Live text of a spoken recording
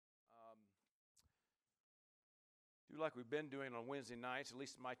like we've been doing on Wednesday nights, at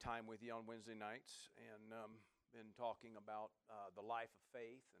least my time with you on Wednesday nights, and been talking about the life of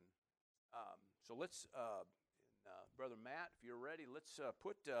faith. And so let's, Brother Matt, if you're ready, let's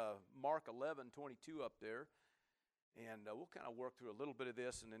put Mark 11:22 up there, and we'll kind of work through a little bit of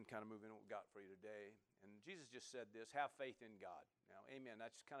this and then kind of move into what we got for you today. And Jesus just said this: have faith in God. Now, amen.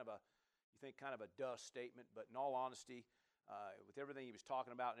 That's kind of a, you think, kind of a duh statement, but in all honesty, with everything he was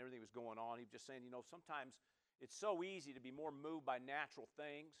talking about and everything that was going on, he was just saying, sometimes it's so easy to be more moved by natural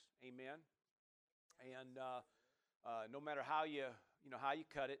things, amen. And no matter how you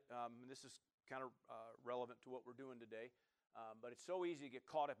cut it, and this is kind of relevant to what we're doing today, but it's so easy to get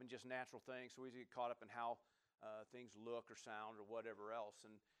caught up in just natural things, so easy to get caught up in how things look or sound or whatever else.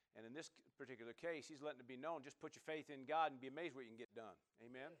 And in this particular case, he's letting it be known, just put your faith in God and be amazed what you can get done,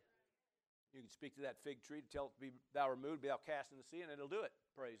 amen. You can speak to that fig tree to tell it to be thou removed, be thou cast in the sea, and it'll do it.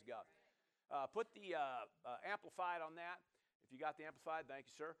 Praise God. Put the Amplified on that. If you got the Amplified,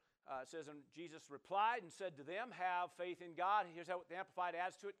 thank you, sir. It says, and Jesus replied and said to them, have faith in God. Here's how the Amplified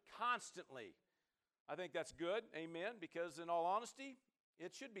adds to it: constantly. I think that's good, amen, because in all honesty,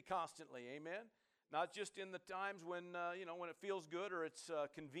 it should be constantly, amen. Not just in the times when, when it feels good or it's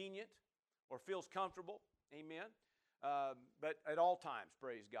convenient or feels comfortable, amen. But at all times,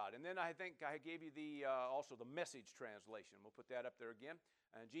 praise God. And then I think I gave you also the Message translation. We'll put that up there again.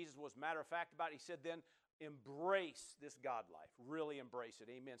 And Jesus was matter of fact about it. He said then, embrace this God life. Really embrace it.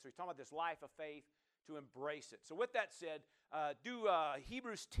 Amen. So he's talking about this life of faith, to embrace it. So with that said, do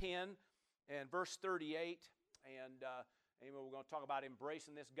Hebrews 10 and verse 38. And amen, we're going to talk about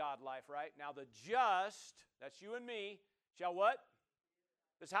embracing this God life, right? Now the just, that's you and me, shall what?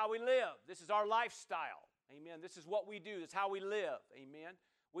 This is how we live. This is our lifestyle. Amen. This is what we do. This is how we live. Amen.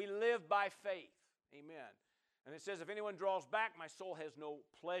 We live by faith. Amen. And it says, if anyone draws back, my soul has no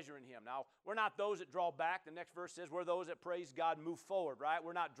pleasure in him. Now, we're not those that draw back. The next verse says we're those that, praise God, move forward, right?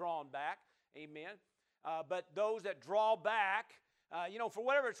 We're not drawn back. Amen. But those that draw back, for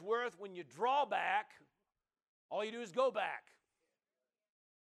whatever it's worth, when you draw back, all you do is go back.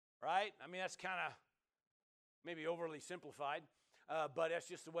 Right? I mean, that's kind of maybe overly simplified. But that's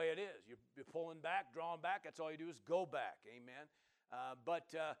just the way it is. You're pulling back, drawing back. That's all you do is go back. Amen.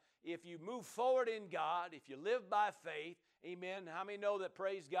 But if you move forward in God, if you live by faith, amen, how many know that,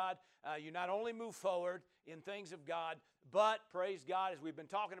 praise God, you not only move forward in things of God, but, praise God, as we've been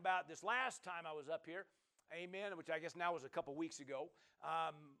talking about this last time I was up here, amen, which I guess now was a couple weeks ago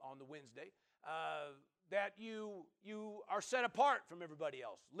on the Wednesday, that you are set apart from everybody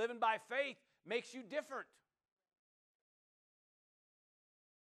else. Living by faith makes you different.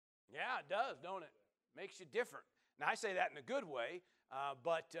 Yeah, it does, don't it? Makes you different. Now, I say that in a good way,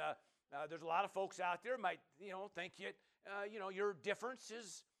 but there's a lot of folks out there might, think your difference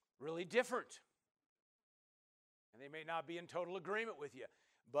is really different. And they may not be in total agreement with you.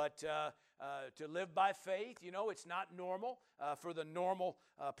 But to live by faith, it's not normal for the normal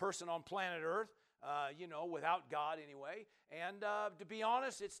person on planet Earth, without God anyway. And to be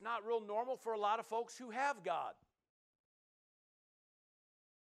honest, it's not real normal for a lot of folks who have God.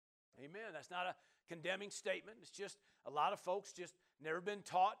 Amen. That's not a condemning statement. It's just a lot of folks just never been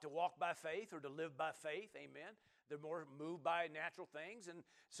taught to walk by faith or to live by faith. Amen. They're more moved by natural things. And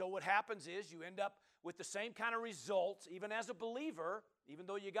so what happens is you end up with the same kind of results, even as a believer, even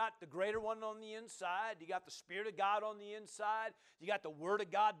though you got the greater one on the inside, you got the Spirit of God on the inside, you got the Word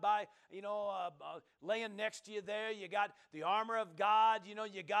of God laying next to you there, you got the armor of God,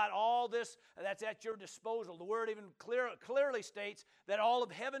 you got all this that's at your disposal. The Word even clearly states that all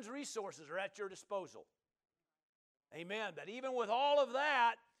of heaven's resources are at your disposal. Amen. But even with all of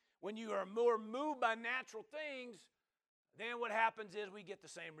that, when you are more moved by natural things, then what happens is we get the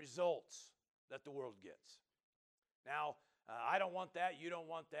same results that the world gets. Now, I don't want that. You don't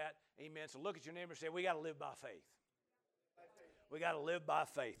want that. Amen. So look at your neighbor and say, we got to live by faith. We got to live by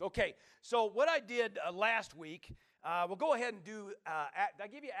faith. Okay, so what I did last week, we'll go ahead and do, did I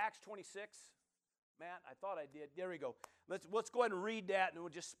give you Acts 26? Matt, I thought I did. There we go. Let's go ahead and read that, and we'll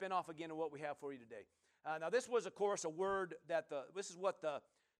just spin off again on what we have for you today. Now, this was, of course, a word that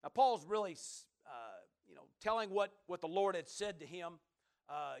now Paul's really, telling what the Lord had said to him,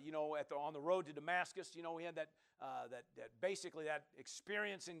 on the road to Damascus. He had that basically that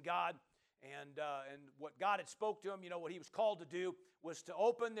experience in God, and what God had spoke to him. What he was called to do was to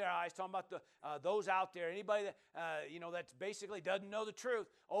open their eyes. Talking about those out there, anybody that that basically doesn't know the truth,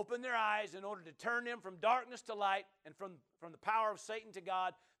 open their eyes in order to turn them from darkness to light and from the power of Satan to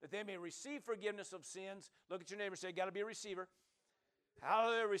God, that they may receive forgiveness of sins. Look at your neighbor and say, got to be a receiver. How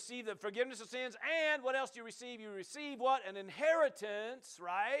do they receive the forgiveness of sins? And what else do you receive? You receive what? An inheritance,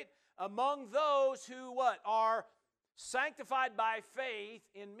 right? Among those who what? Are sanctified by faith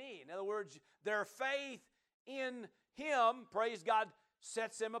in me. In other words, their faith in Him, praise God,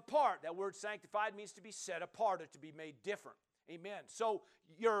 sets them apart. That word sanctified means to be set apart or to be made different. Amen. So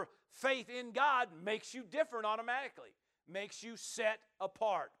your faith in God makes you different automatically, makes you set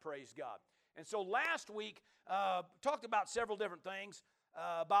apart, praise God. And so last week, talked about several different things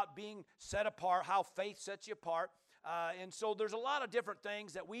about being set apart, how faith sets you apart. And so there's a lot of different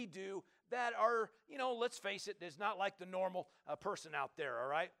things that we do that are, let's face it, it's not like the normal person out there, all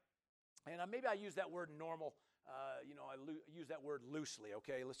right? And maybe I use that word normal, I use that word loosely,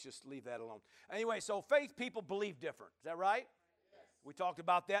 okay? Let's just leave that alone. Anyway, so faith people believe different. Is that right? Yes. We talked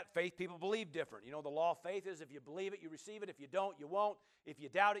about that. Faith people believe different. The law of faith is if you believe it, you receive it. If you don't, you won't. If you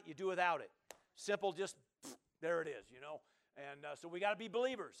doubt it, you do without it. Simple, just there it is, And so we got to be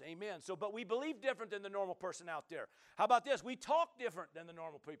believers, amen. But we believe different than the normal person out there. How about this? We talk different than the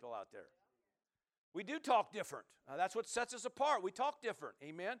normal people out there. We do talk different. That's what sets us apart. We talk different,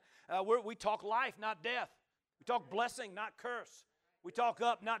 amen. We talk life, not death. We talk blessing, not curse. We talk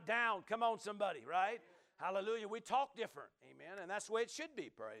up, not down. Come on, somebody, right? Hallelujah. We talk different, amen. And that's the way it should be,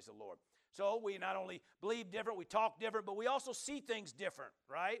 praise the Lord. So we not only believe different, we talk different, but we also see things different,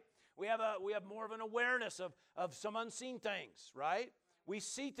 right? We have more of an awareness of some unseen things, right? We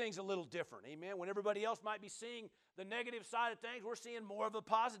see things a little different, amen. When everybody else might be seeing the negative side of things, we're seeing more of the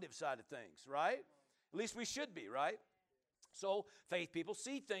positive side of things, right? At least we should be, right? So faith people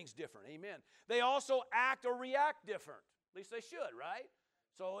see things different, amen. They also act or react different. At least they should, right?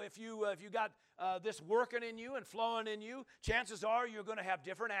 So if you got this working in you and flowing in you, chances are you're going to have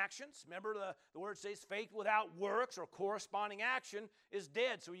different actions. Remember the word says faith without works or corresponding action is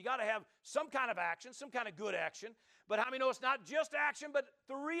dead. So you got to have some kind of action, some kind of good action. But how many know it's not just action, but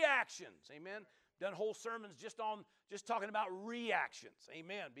the reactions, amen. Done whole sermons just talking about reactions,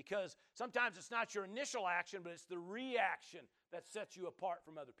 amen. Because sometimes it's not your initial action, but it's the reaction that sets you apart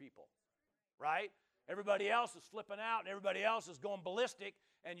from other people, right? Everybody else is flipping out, and everybody else is going ballistic,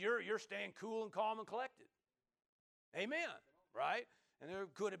 and you're staying cool and calm and collected, amen, right? And there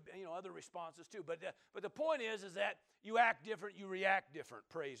could have been, other responses too. But the point is that you act different, you react different,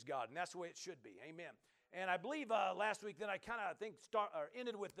 praise God, and that's the way it should be, amen. And I believe last week then I kind of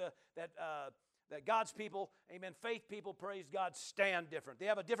ended with that God's people, amen, faith people, praise God, stand different. They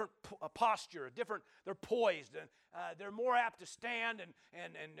have a different posture, they're poised, and they're more apt to stand and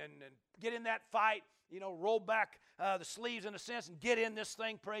get in that fight, roll back the sleeves in a sense and get in this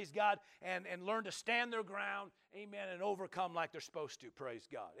thing, praise God, and learn to stand their ground, amen, and overcome like they're supposed to, praise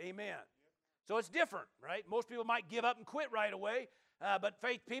God, amen. Yep. So it's different, right? Most people might give up and quit right away, but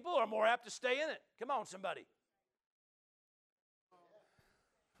faith people are more apt to stay in it. Come on, somebody.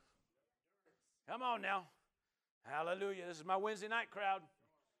 Come on now. Hallelujah. This is my Wednesday night crowd.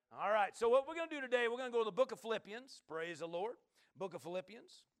 All right. So what we're going to do today, we're going to go to the book of Philippians. Praise the Lord. Book of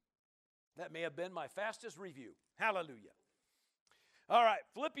Philippians. That may have been my fastest review. Hallelujah. All right.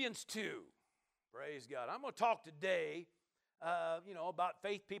 Philippians 2. Praise God. I'm going to talk today, about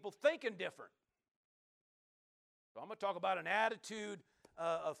faith people thinking different. So I'm going to talk about an attitude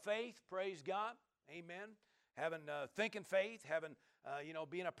of faith. Praise God. Amen. Thinking faith,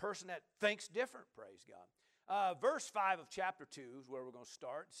 being a person that thinks different, praise God. Verse 5 of chapter 2 is where we're going to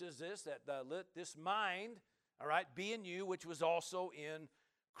start. It says this, that let this mind, all right, be in you, which was also in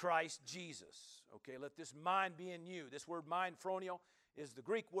Christ Jesus. Okay, let this mind be in you. This word mind, phroneo, is the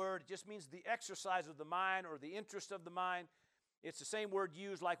Greek word. It just means the exercise of the mind or the interest of the mind. It's the same word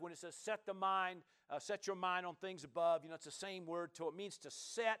used like when it says set the mind, set your mind on things above. It's the same word. So it means to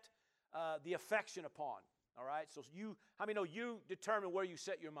set the affection upon. All right, so how many know you determine where you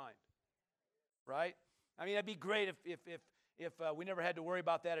set your mind, right? I mean, that'd be great if we never had to worry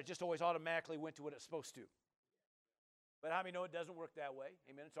about that. It just always automatically went to what it's supposed to. But how many know it doesn't work that way?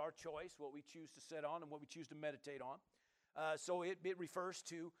 Amen. It's our choice what we choose to set on and what we choose to meditate on. So it refers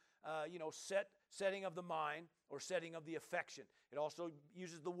to, setting of the mind or setting of the affection. It also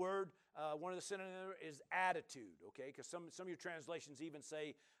uses the word, one of the synonyms is attitude, okay? Because some of your translations even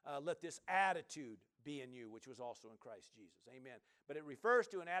say, let this attitude be in you, which was also in Christ Jesus. Amen. But it refers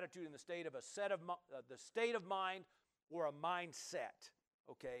to an attitude in the state of the state of mind or a mindset.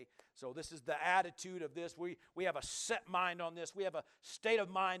 Okay, so this is the attitude of this. We have a set mind on this. We have a state of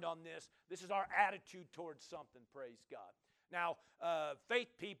mind on this. This is our attitude towards something, praise God. Now, faith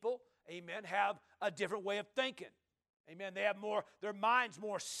people, amen, have a different way of thinking. Amen, they have their mind's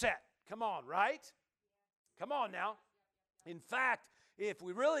more set. Come on, right? Come on now. In fact, if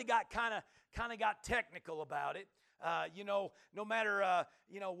we really got kind of got technical about it, no matter,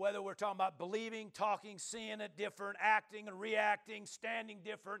 whether we're talking about believing, talking, seeing it different, acting and reacting, standing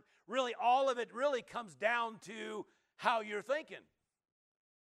different, really all of it really comes down to how you're thinking,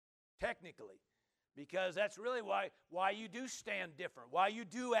 technically. Because that's really why you do stand different, why you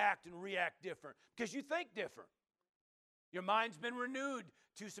do act and react different, because you think different. Your mind's been renewed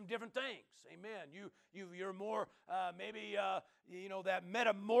to some different things. Amen. You're more, maybe, that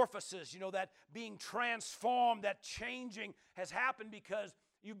metamorphosis, that being transformed, that changing has happened because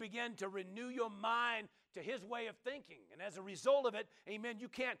you begin to renew your mind to his way of thinking. And as a result of it, amen, you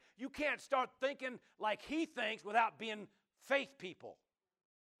can't start thinking like he thinks without being faith people.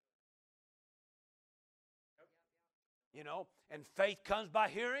 And faith comes by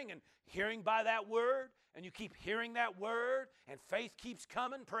hearing, and hearing by that word, and you keep hearing that word, and faith keeps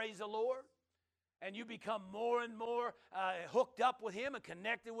coming, praise the Lord. And you become more and more hooked up with him and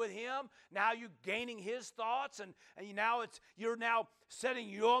connected with him. Now you're gaining his thoughts, and you're now setting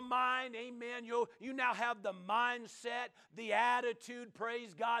your mind, amen. You now have the mindset, the attitude,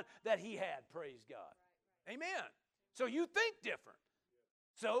 praise God, that he had, praise God. Amen. So you think different.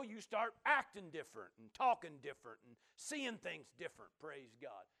 So you start acting different and talking different and seeing things different. Praise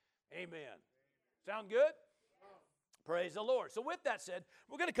God. Amen. Sound good? Praise the Lord. So with that said,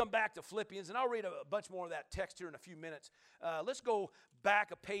 we're going to come back to Philippians, and I'll read a bunch more of that text here in a few minutes. Let's go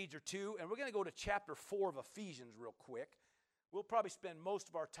back a page or two, and we're going to go to chapter 4 of Ephesians real quick. We'll probably spend most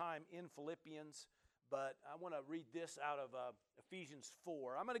of our time in Philippians, but I want to read this out of Ephesians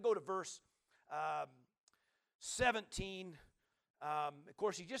 4. I'm going to go to verse 17. Of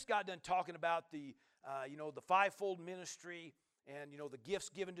course, he just got done talking about the fivefold ministry and, the gifts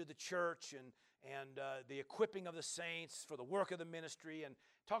given to the church and the equipping of the saints for the work of the ministry, and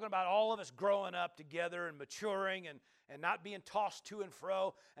talking about all of us growing up together and maturing and not being tossed to and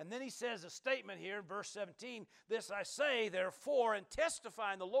fro. And then he says a statement here in verse 17, "This I say, therefore, and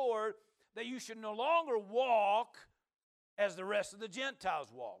testify in the Lord, that you should no longer walk as the rest of the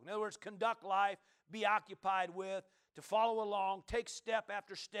Gentiles walk." In other words, conduct life, be occupied with, to follow along, take step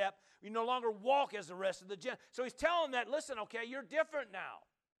after step. You no longer walk as the rest of the Gentiles. So he's telling that, listen, okay, you're different now.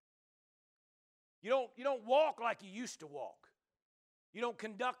 You don't walk like you used to walk. You don't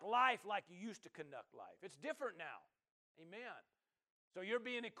conduct life like you used to conduct life. It's different now. Amen. So you're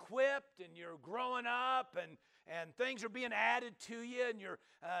being equipped, and you're growing up, and things are being added to you, and you're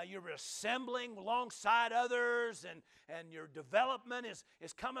assembling alongside others, and your development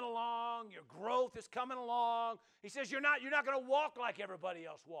is coming along, your growth is coming along. He says you're not going to walk like everybody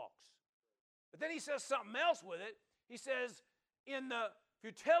else walks. But then he says something else with it. He says, in the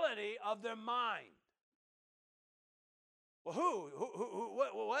futility of their mind. Well,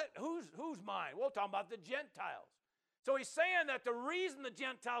 whose mind? We're talking about the Gentiles. So he's saying that the reason the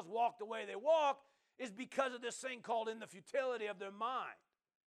Gentiles walk the way they walk is because of this thing called in the futility of their mind.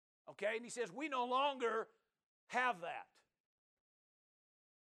 Okay, and he says we no longer have that.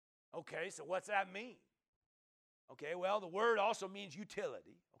 Okay, so what's that mean? Okay, well, the word also means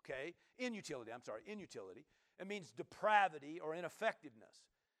utility. Okay, inutility. It means depravity or ineffectiveness.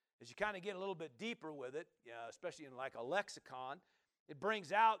 As you kind of get a little bit deeper with it, especially in like a lexicon, it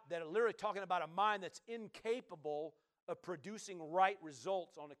brings out that it's literally talking about a mind that's incapable of producing right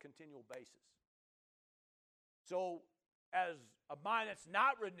results on a continual basis. So as a mind that's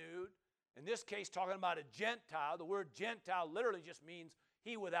not renewed, in this case talking about a Gentile, the word Gentile literally just means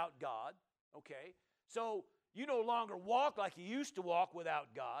he without God. Okay, so you no longer walk like you used to walk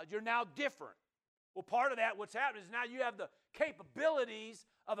without God. You're now different. Well, part of that, what's happening is now you have the capabilities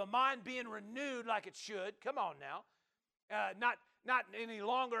of a mind being renewed like it should. Come on now. Not any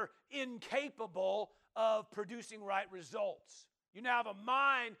longer incapable of producing right results. You now have a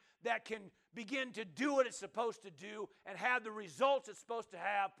mind that can begin to do what it's supposed to do and have the results it's supposed to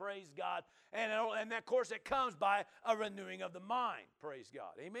have, praise God. And of course, it comes by a renewing of the mind, praise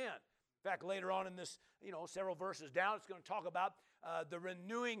God. Amen. In fact, later on in this, several verses down, it's going to talk about the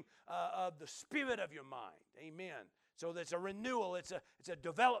renewing of the spirit of your mind. Amen. So that's a renewal. It's a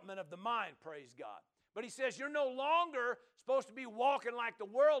development of the mind, praise God. But he says you're no longer supposed to be walking like the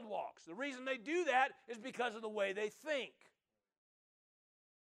world walks. The reason they do that is because of the way they think.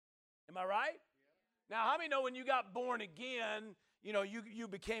 Am I right? Yeah. Now, how many know when you got born again, you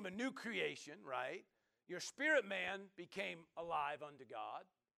became a new creation, right? Your spirit man became alive unto God,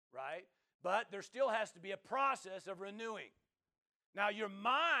 right? But there still has to be a process of renewing. Now, your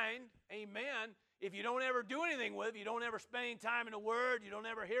mind, amen, if you don't ever do anything with it, you don't ever spend any time in the Word, you don't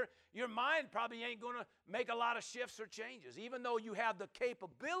ever hear, your mind probably ain't going to make a lot of shifts or changes, even though you have the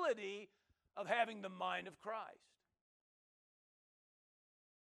capability of having the mind of Christ.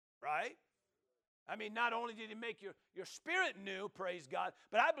 Right? I mean, not only did he make your spirit new, praise God,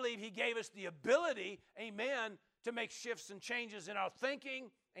 but I believe he gave us the ability, amen, to make shifts and changes in our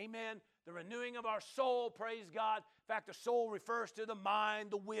thinking, Amen. The renewing of our soul, praise God. In fact, the soul refers to the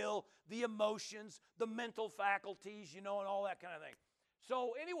mind, the will, the emotions, the mental faculties, and all that kind of thing.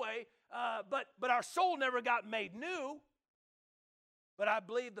 So anyway, but our soul never got made new. But I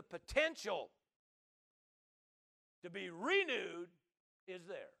believe the potential to be renewed is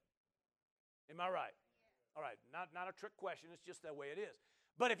there. Am I right? All right, not a trick question. It's just that way it is.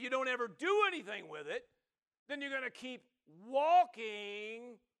 But if you don't ever do anything with it, then you're going to keep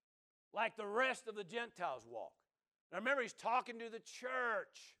walking like the rest of the Gentiles walk. Now remember, he's talking to the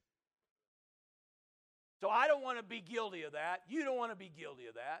church. So I don't want to be guilty of that. You don't want to be guilty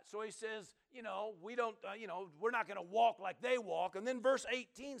of that. So he says, we don't, we're not going to walk like they walk. And then verse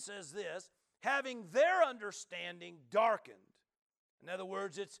 18 says this, having their understanding darkened. In other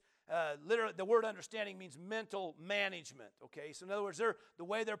words, it's literally, the word understanding means mental management, okay? So in other words, the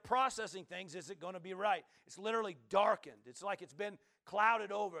way they're processing things isn't going to be right. It's literally darkened. It's like it's been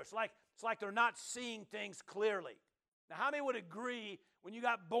clouded over. It's like they're not seeing things clearly. Now, how many would agree when you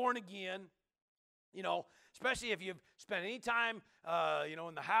got born again, especially if you've spent any time,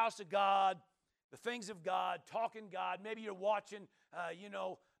 in the house of God, the things of God, talking God, maybe you're watching,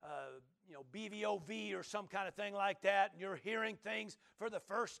 BVOV or some kind of thing like that, and you're hearing things for the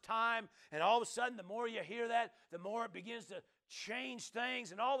first time, and all of a sudden, the more you hear that, the more it begins to change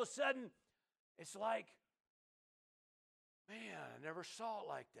things, and all of a sudden, it's like, man, I never saw it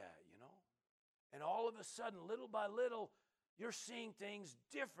like that, And all of a sudden, little by little, you're seeing things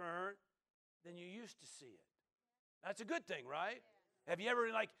different than you used to see it. That's a good thing, right? Yeah. Have you ever,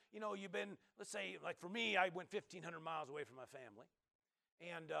 you've been, let's say, like for me, I went 1,500 miles away from my family.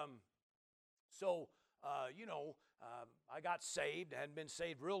 And I got saved. I hadn't been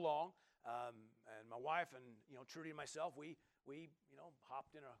saved real long. And my wife and, Trudy and myself, we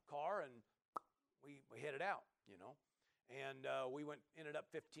hopped in a car and we headed out, And we ended up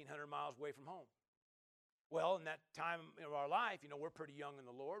 1,500 miles away from home. Well, in that time of our life, we're pretty young in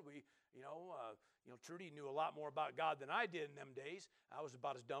the Lord. Trudy knew a lot more about God than I did in them days. I was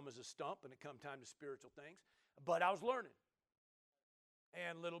about as dumb as a stump when it come time to spiritual things. But I was learning.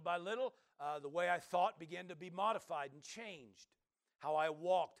 And little by little, the way I thought began to be modified and changed. How I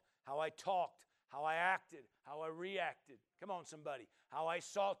walked, how I talked, how I acted, how I reacted. Come on, somebody. How I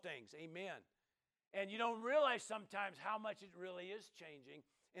saw things. Amen. And you don't realize sometimes how much it really is changing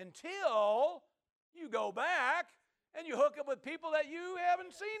until you go back and you hook up with people that you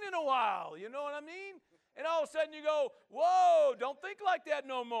haven't seen in a while. You know what I mean? And all of a sudden you go, whoa, don't think like that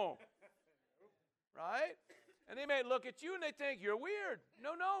no more. Right? And they may look at you and they think, you're weird.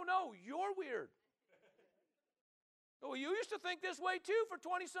 No, you're weird. Oh, you used to think this way too for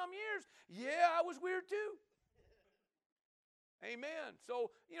 20-some years. Yeah, I was weird too. Amen. So,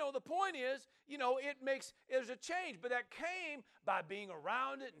 the point is, there's a change, but that came by being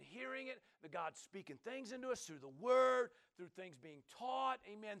around it and hearing it, that God's speaking things into us through the Word, through things being taught,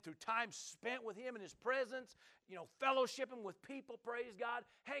 amen, through time spent with Him in His presence, fellowshipping with people, praise God,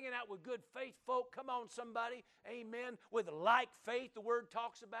 hanging out with good faith folk, come on somebody, amen, with like faith the Word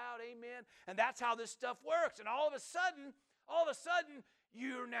talks about, amen, and that's how this stuff works, and all of a sudden,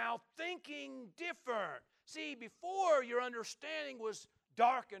 you're now thinking different. See, before your understanding was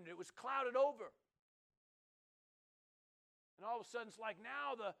darkened, it was clouded over. And all of a sudden, it's like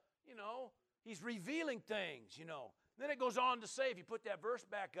now He's revealing things, Then it goes on to say, if you put that verse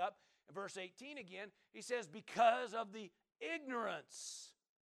back up, in verse 18 again, he says, because of the ignorance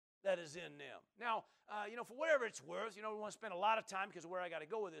that is in them. Now, for whatever it's worth, we want to spend a lot of time because of where I got to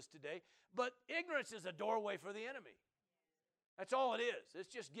go with this today, but ignorance is a doorway for the enemy. That's all it is. It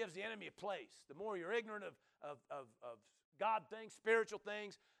just gives the enemy a place. The more you're ignorant of God things, spiritual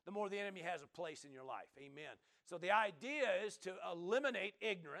things, the more the enemy has a place in your life. Amen. So the idea is to eliminate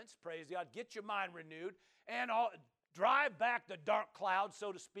ignorance, praise God, get your mind renewed, and drive back the dark cloud,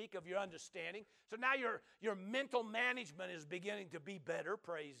 so to speak, of your understanding. So now your mental management is beginning to be better,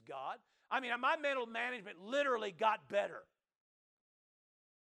 praise God. I mean, my mental management literally got better.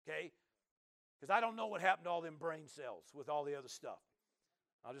 Okay? Because I don't know what happened to all them brain cells with all the other stuff.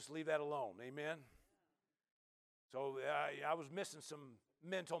 I'll just leave that alone. Amen? So I was missing some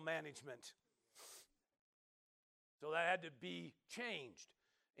mental management. So that had to be changed.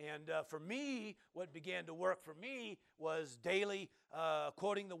 And for me, what began to work for me was daily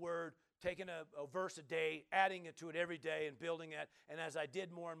quoting the Word, taking a verse a day, adding it to it every day and building it. And as I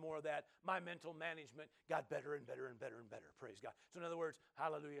did more and more of that, my mental management got better and better and better and better. Praise God. So in other words,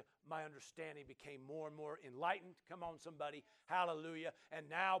 hallelujah, my understanding became more and more enlightened. Come on, somebody. Hallelujah. And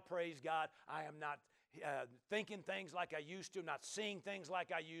now, praise God, I am not thinking things like I used to, not seeing things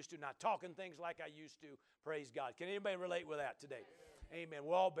like I used to, not talking things like I used to. Praise God. Can anybody relate with that today? Amen.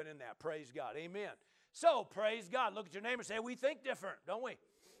 We've all been in that. Praise God. Amen. So, praise God. Look at your neighbor and say, we think different, don't we?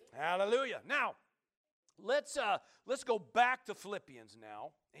 Hallelujah. Now, let's go back to Philippians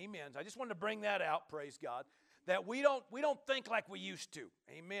now. Amen. I just wanted to bring that out, praise God, that we don't think like we used to.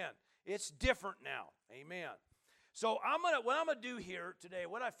 Amen. It's different now. Amen. So what I'm gonna do here today,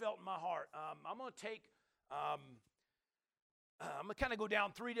 what I felt in my heart, I'm gonna take, I'm gonna kind of go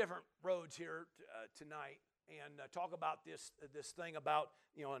down three different roads here tonight and talk about this thing about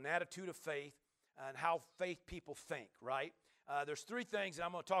an attitude of faith and how faith people think. Right? There's three things that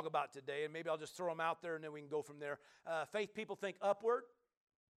I'm going to talk about today, and maybe I'll just throw them out there and then we can go from there. Faith people think upward,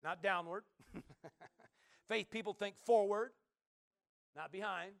 not downward. Faith people think forward, not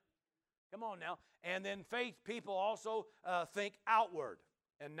behind. Come on now. And then faith people also think outward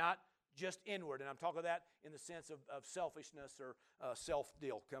and not just inward. And I'm talking that in the sense of selfishness or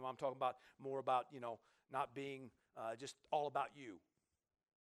self-deal. I'm talking about more about, not being just all about you.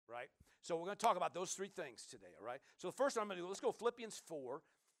 Right? So we're going to talk about those three things today, all right? So the first one I'm going to do, let's go Philippians 4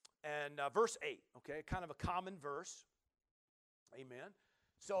 and verse 8, okay? Kind of a common verse. Amen.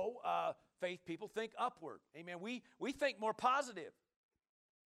 So faith people think upward. Amen. We think more positive.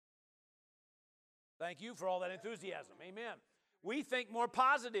 Thank you for all that enthusiasm. Amen. We think more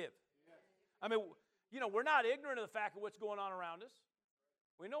positive. I mean, we're not ignorant of the fact of what's going on around us.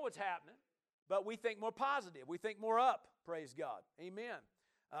 We know what's happening, but we think more positive. We think more up, praise God. Amen.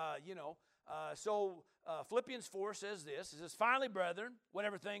 So Philippians 4 says this. It says, finally, brethren,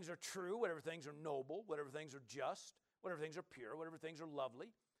 whatever things are true, whatever things are noble, whatever things are just, whatever things are pure, whatever things are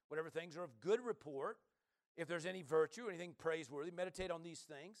lovely, whatever things are of good report, if there's any virtue, anything praiseworthy, meditate on these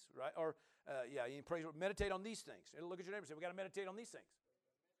things, right? Or, meditate on these things. And look at your neighbor and say, we got to meditate on these things.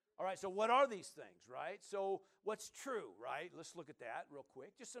 All right, so what are these things, right? So what's true, right? Let's look at that real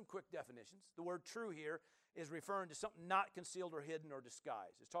quick. Just some quick definitions. The word true here is referring to something not concealed or hidden or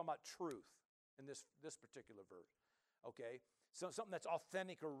disguised. It's talking about truth in this particular verse, okay? So something that's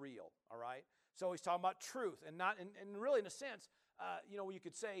authentic or real, all right? So he's talking about truth and not, and really in a sense, you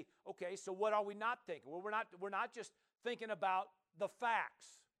could say, okay, so what are we not thinking? Well, we're not just thinking about the facts.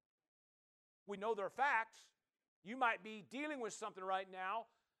 We know they're facts. You might be dealing with something right now,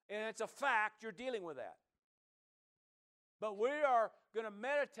 and it's a fact you're dealing with that. But we are going to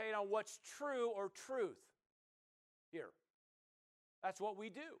meditate on what's true or truth here. That's what we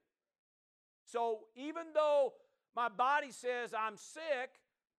do. So even though my body says I'm sick,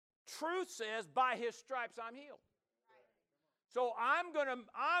 truth says by his stripes I'm healed. So I'm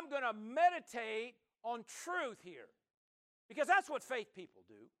gonna meditate on truth here, because that's what faith people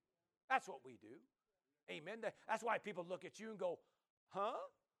do. That's what we do. Amen. That's why people look at you and go, huh?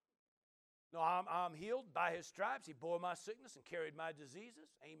 No, I'm healed by his stripes. He bore my sickness and carried my diseases.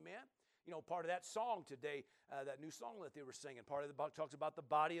 Amen. Part of that song today, that new song that they were singing, part of the book talks about the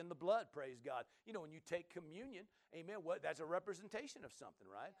body and the blood, praise God. When you take communion, amen, that's a representation of something,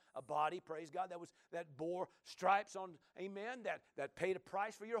 right? A body, praise God, that bore stripes on, amen, that paid a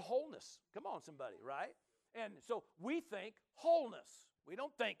price for your wholeness. Come on, somebody, right? And so we think wholeness. We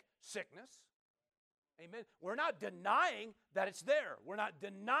don't think sickness. Amen. We're not denying that it's there. We're not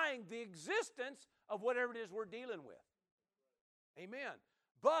denying the existence of whatever it is we're dealing with. Amen.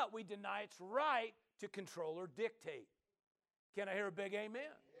 But we deny its right to control or dictate. Can I hear a big amen?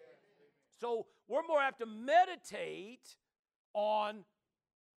 So we're more apt to meditate on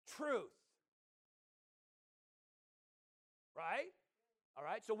truth. Right? All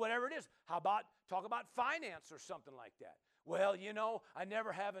right, so whatever it is. How about talk about finance or something like that? Well, I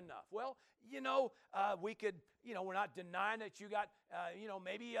never have enough. Well, we could, we're not denying that you got,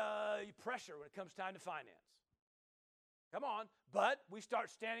 maybe pressure when it comes time to finance. Come on. But we start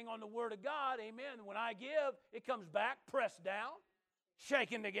standing on the Word of God, amen. When I give, it comes back, pressed down,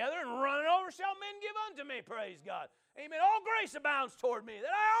 shaken together, and running over shall men give unto me, praise God. Amen. All grace abounds toward me,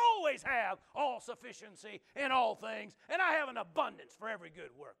 that I always have all sufficiency in all things, and I have an abundance for every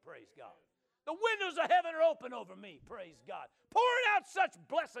good work, praise God. The windows of heaven are open over me, praise God. Pouring out such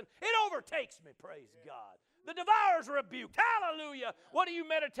blessing, it overtakes me, praise God. The devourers are rebuked. Hallelujah. What are you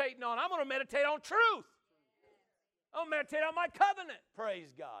meditating on? I'm going to meditate on truth. I'm going to meditate on my covenant,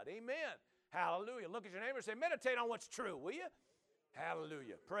 praise God. Amen. Hallelujah. Look at your neighbor and say, meditate on what's true, will you?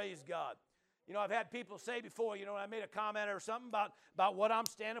 Hallelujah. Praise God. I've had people say before, I made a comment or something about what I'm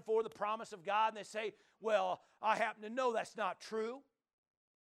standing for, the promise of God, and they say, well, I happen to know that's not true.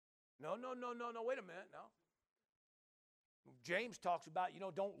 No, wait a minute, no. James talks about,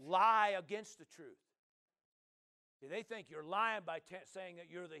 don't lie against the truth. See, they think you're lying by saying that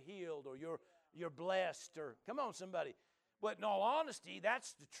you're the healed or you're blessed or, come on, somebody. But in all honesty,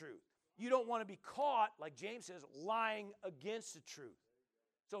 that's the truth. you don't want to be caught, like James says, lying against the truth.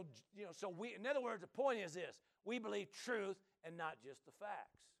 So, in other words, the point is this. We believe truth and not just the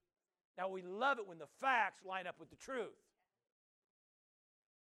facts. Now, we love it when the facts line up with the truth.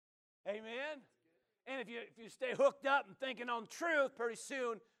 Amen? And if you stay hooked up and thinking on truth, pretty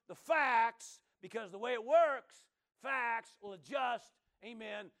soon the facts, because the way it works, facts will adjust,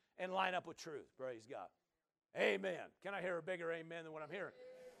 amen, and line up with truth. Praise God. Amen. Can I hear a bigger amen than what I'm hearing?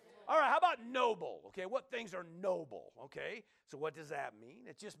 All right, how about noble? Okay, what things are noble? Okay, so what does that mean?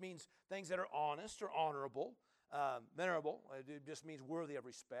 It just means things that are honest or honorable, venerable. It just means worthy of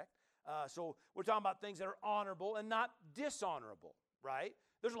respect. So we're talking about things that are honorable and not dishonorable, right?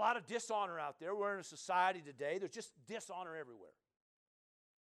 There's a lot of dishonor out there. We're in a society today. There's just dishonor everywhere.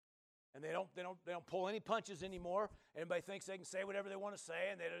 And they don't pull any punches anymore. Everybody thinks they can say whatever they want to say,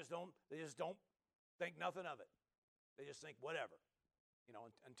 and they just don't think nothing of it. They just think whatever,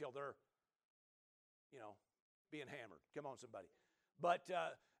 until they're, being hammered. Come on, somebody. But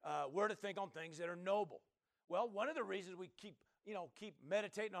we're to think on things that are noble. Well, one of the reasons we keep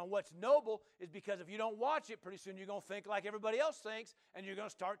meditating on what's noble is because if you don't watch it, pretty soon you're going to think like everybody else thinks, and you're going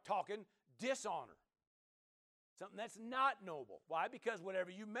to start talking dishonor. Something that's not noble. Why? Because whatever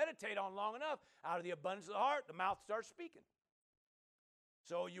you meditate on long enough, out of the abundance of the heart, the mouth starts speaking.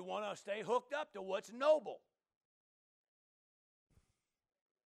 So you want to stay hooked up to what's noble.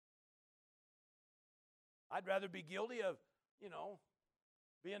 I'd rather be guilty of,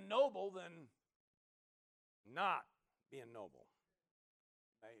 being noble than not being noble.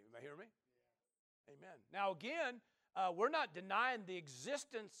 You may hear me? Yeah. Amen. Now again, we're not denying the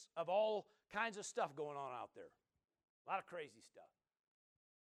existence of all kinds of stuff going on out there. A lot of crazy stuff.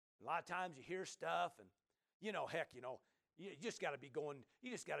 A lot of times you hear stuff and, you just got to be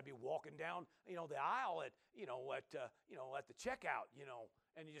walking down, the aisle at the checkout,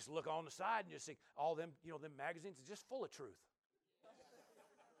 and you just look on the side and you just think all them, them magazines are just full of truth.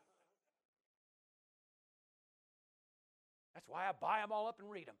 That's why I buy them all up and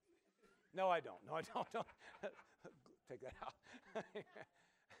read them. No, I don't. Don't. Take that out.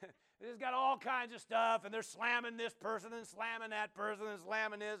 It's got all kinds of stuff, and they're slamming this person and slamming that person and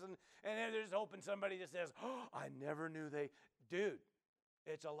slamming this, and then they're just hoping somebody that says, "Oh, I never knew they..." Dude,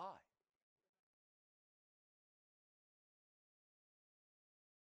 it's a lie.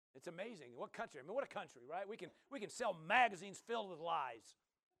 It's amazing. What country? I mean, what a country, right? We can sell magazines filled with lies,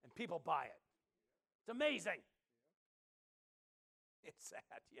 and people buy it. It's amazing. It's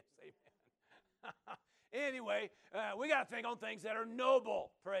sad. Yes, amen. Anyway, we got to think on things that are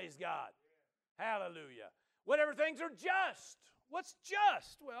noble. Praise God. Hallelujah. Whatever things are just. What's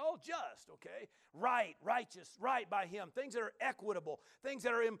just? Well, just, okay. Right, righteous, right by Him. Things that are equitable. Things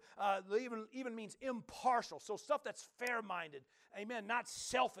that are even means impartial. So stuff that's fair-minded. Amen. Not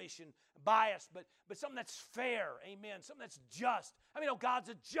selfish and biased, but something that's fair. Amen. Something that's just. I mean, God's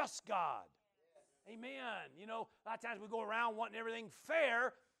a just God. Amen. A lot of times we go around wanting everything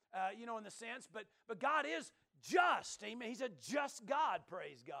fair, in the sense, but God is just. Amen. He's a just God,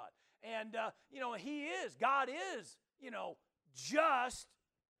 praise God. And, He is. God is, just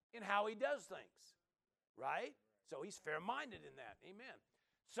in how He does things, right? So He's fair-minded in that. Amen.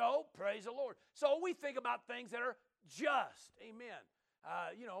 So, praise the Lord. So we think about things that are just. Amen.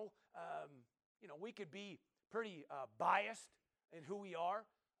 We could be pretty biased in who we are.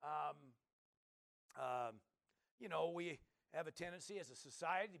 We have a tendency as a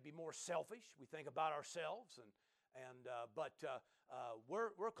society to be more selfish. We think about ourselves, but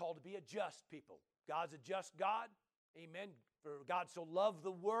we're called to be a just people. God's a just God. Amen. For God so loved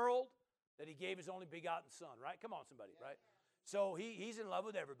the world that He gave His only begotten Son. Right? Come on, somebody. Right? So He's in love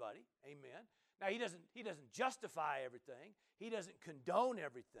with everybody. Amen. Now He doesn't justify everything. He doesn't condone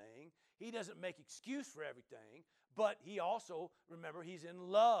everything. He doesn't make excuse for everything. But He also, remember, He's in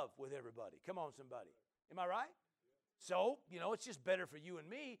love with everybody. Come on, somebody. Am I right? So, it's just better for you and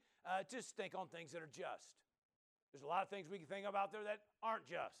me to just think on things that are just. There's a lot of things we can think about there that aren't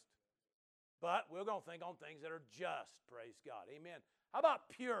just. But we're going to think on things that are just. Praise God. Amen. How about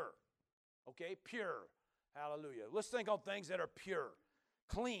pure? Okay, pure. Hallelujah. Let's think on things that are pure.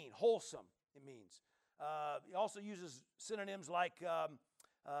 Clean, wholesome, it means. He also uses synonyms like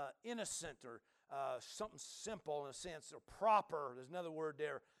innocent or something simple in a sense, or proper. There's another word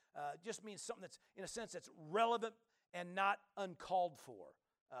there. Just means something that's, in a sense, that's relevant and not uncalled for.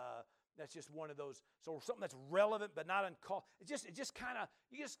 That's just one of those. So something that's relevant but not uncalled. It just kind of,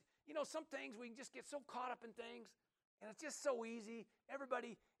 some things we can just get so caught up in things, and it's just so easy.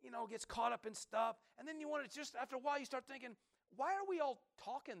 Everybody, gets caught up in stuff, and then you want to just, after a while, you start thinking, why are we all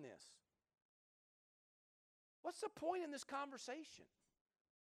talking this? What's the point in this conversation?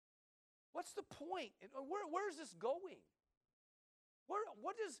 What's the point? Where is this going?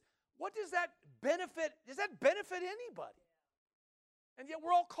 What does that benefit? Does that benefit anybody? And yet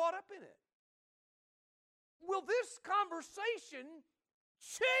we're all caught up in it. Will this conversation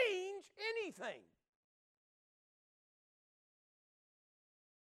change anything?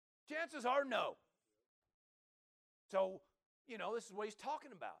 Chances are no. So, this is what he's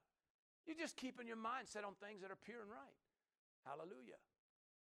talking about. You're just keeping your mind set on things that are pure and right. Hallelujah.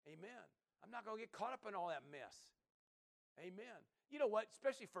 Amen. I'm not going to get caught up in all that mess. Amen. You know what?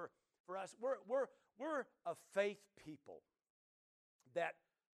 Especially for us, we're a faith people that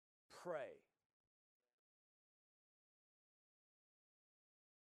pray.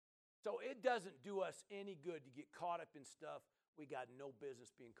 So it doesn't do us any good to get caught up in stuff we got no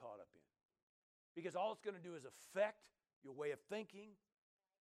business being caught up in. Because all it's going to do is affect your way of thinking,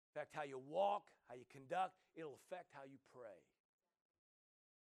 affect how you walk, how you conduct. It'll affect how you pray.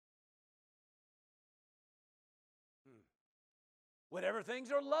 Whatever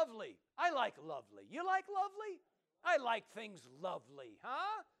things are lovely. I like lovely. You like lovely? I like things lovely,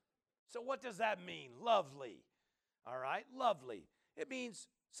 huh? So what does that mean? Lovely. All right, lovely. It means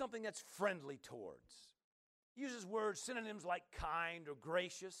something that's friendly towards. Uses words, synonyms like kind or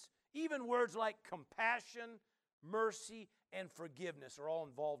gracious. Even words like compassion, mercy, and forgiveness are all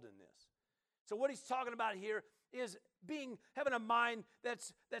involved in this. So what he's talking about here is having a mind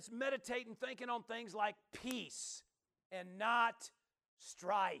that's meditating, thinking on things like peace and not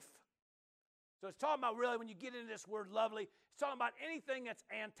strife. So it's talking about, really, when you get into this word lovely, it's talking about anything that's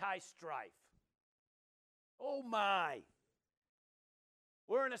anti-strife. Oh my.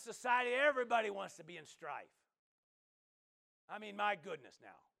 We're in a society, everybody wants to be in strife. I mean, my goodness now.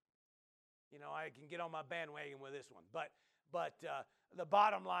 I can get on my bandwagon with this one. But the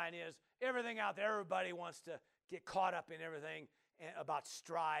bottom line is, everything out there, everybody wants to get caught up in everything about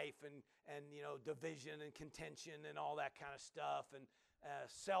strife and division and contention and all that kind of stuff. And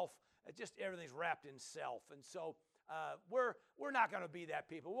self, just everything's wrapped in self. And so we're not going to be that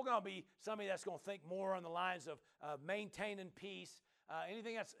people. We're going to be somebody that's going to think more on the lines of maintaining peace.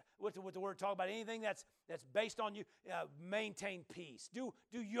 Anything that's, what the word talk about, anything that's based on you, maintain peace. Do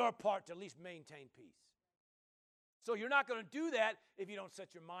your part to at least maintain peace. So you're not going to do that if you don't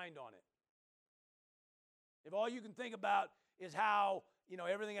set your mind on it. If all you can think about is how,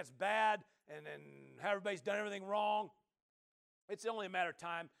 everything that's bad and how everybody's done everything wrong, it's only a matter of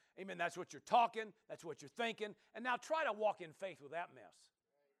time. Amen. That's what you're talking. That's what you're thinking. And now try to walk in faith with that mess.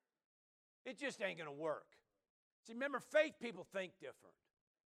 It just ain't going to work. See, remember, faith people think different.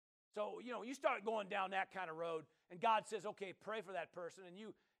 So, you start going down that kind of road, and God says, okay, pray for that person, and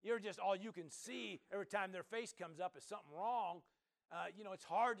you're just, all you can see every time their face comes up is something wrong. It's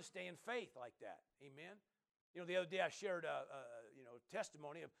hard to stay in faith like that. Amen. The other day I shared a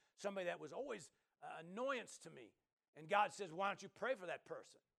testimony of somebody that was always an annoyance to me. And God says, why don't you pray for that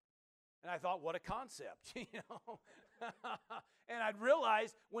person? And I thought, what a concept, And I'd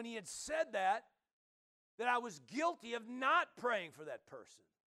realized when he had said that I was guilty of not praying for that person.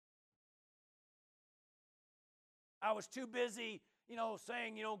 I was too busy,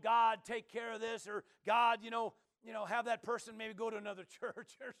 saying, God, take care of this, or God, have that person maybe go to another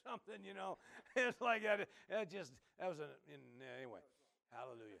church or something, It's like that. Anyway,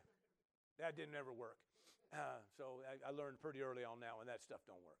 hallelujah. That didn't ever work. So I learned pretty early on now when that stuff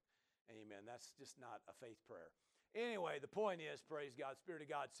don't work. Amen. That's just not a faith prayer. Anyway, the point is, praise God, Spirit of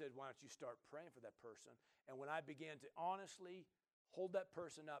God said, why don't you start praying for that person? And when I began to honestly hold that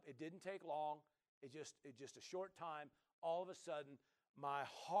person up, it didn't take long. It just a short time. All of a sudden, my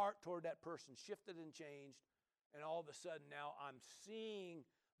heart toward that person shifted and changed. And all of a sudden now I'm seeing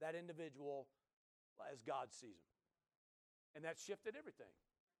that individual as God sees him. And that shifted everything.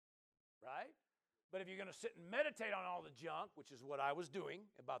 Right? But if you're going to sit and meditate on all the junk, which is what I was doing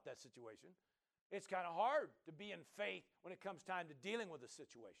about that situation, it's kind of hard to be in faith when it comes time to dealing with a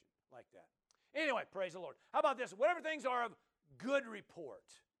situation like that. Anyway, praise the Lord. How about this? Whatever things are of good report.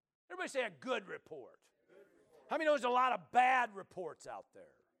 Everybody say a good report. How many know there's a lot of bad reports out there?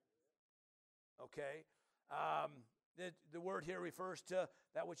 Okay. The word here refers to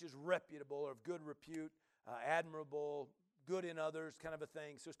that which is reputable or of good repute, admirable, good in others, kind of a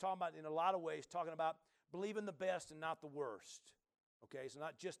thing. So it's talking about, in a lot of ways, talking about believing the best and not the worst. Okay, so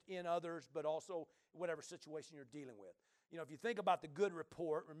not just in others, but also whatever situation you're dealing with. If you think about the good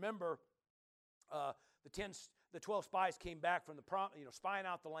report, remember the 12 spies came back from spying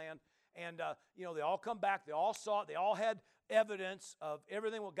out the land, and they all come back. They all saw it. They all had evidence of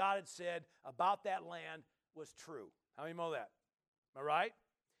everything what God had said about that land was true. How many know that? Am I right?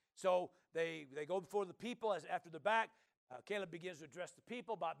 So they go before the people after they're back. Caleb begins to address the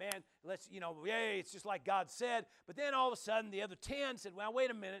people about, man, yay, it's just like God said. But then all of a sudden, the other 10 said, well,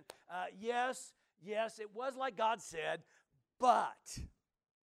 wait a minute. Yes, it was like God said, but,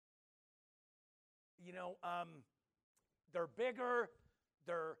 they're bigger.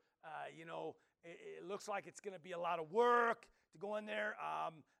 They're, it looks like it's going to be a lot of work to go in there.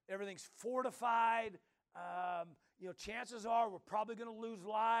 Everything's fortified. Chances are we're probably going to lose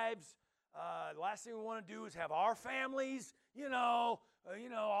lives. The last thing we want to do is have our families,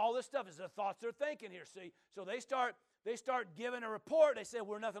 all this stuff is the thoughts they're thinking here. See, so they start giving a report. They say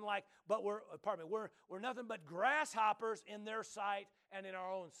we're nothing but grasshoppers in their sight and in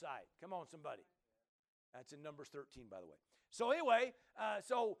our own sight. Come on, somebody. That's in Numbers 13, by the way. So anyway,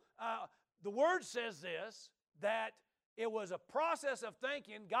 the word says this, that it was a process of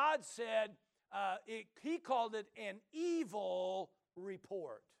thinking. God said, he called it an evil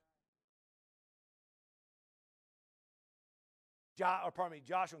report.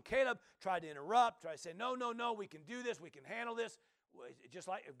 Joshua and Caleb tried to interrupt, tried to say, no, we can do this, we can handle this. Just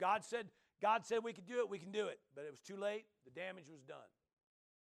like if God said we could do it, we can do it. But it was too late. The damage was done.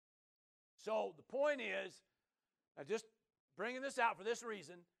 So the point is, I'm just bringing this out for this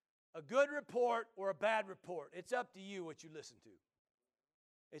reason, a good report or a bad report. It's up to you what you listen to.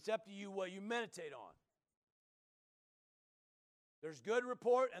 It's up to you what you meditate on. There's good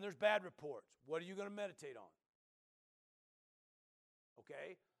report and there's bad reports. What are you going to meditate on?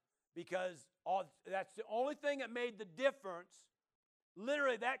 Okay? Because that's the only thing that made the difference.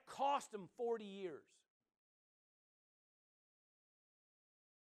 Literally, that cost them 40 years.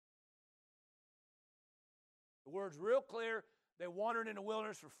 The word's real clear. They wandered in the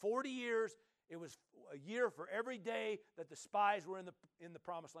wilderness for 40 years. It was a year for every day that the spies were in the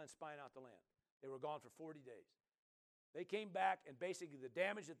promised land spying out the land. They were gone for 40 days. They came back, and basically the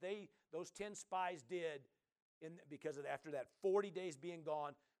damage that those 10 spies did after that 40 days being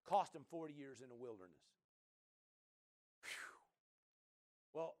gone cost them 40 years in the wilderness.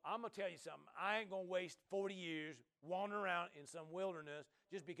 Whew. Well, I'm going to tell you something. I ain't going to waste 40 years wandering around in some wilderness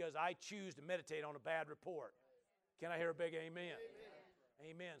just because I choose to meditate on a bad report. Can I hear a big amen?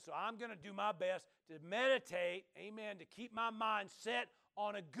 Amen. So I'm going to do my best to meditate, amen, to keep my mind set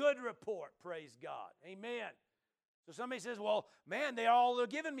on a good report, praise God. Amen. So somebody says, well, man, they're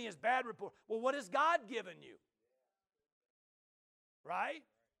giving me is bad report. Well, what has God given you? Right?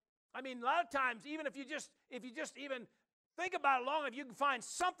 I mean, a lot of times, even if you just even think about it long enough, you can find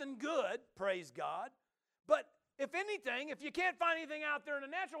something good, praise God. But if anything, if you can't find anything out there in the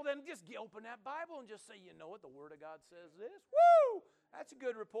natural, then just open that Bible and just say, you know what, the Word of God says this. Woo! That's a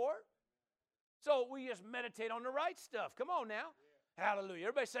good report. So we just meditate on the right stuff. Come on now. Yeah. Hallelujah.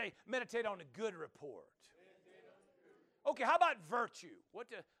 Everybody say, meditate on a good report. Okay, how about virtue? What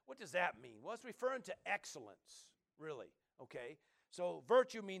does that mean? Well, it's referring to excellence, really. Okay, so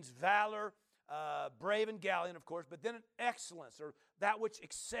virtue means valor, brave and gallant, of course, but then excellence, or that which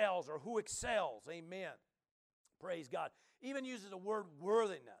excels, or who excels. Amen. Praise God. Even uses the word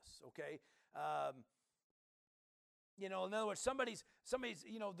worthiness, okay? In other words, somebody's,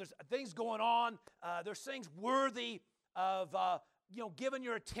 there's things going on. There's things worthy of, giving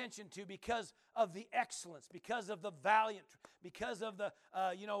your attention to because of the excellence, because of the valiant, because of the,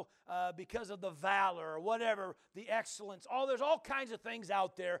 because of the valor or whatever, the excellence. There's all kinds of things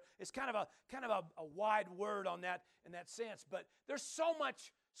out there. It's kind of a wide word on that in that sense. But there's so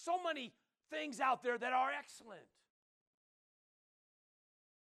many things out there that are excellent.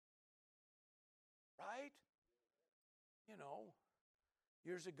 Right?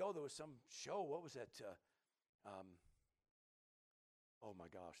 Years ago there was some show. What was that? Oh my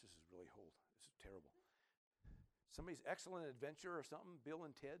gosh, this is terrible. Somebody's Excellent Adventure or something? Bill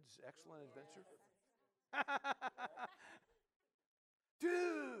and Ted's Excellent Adventure?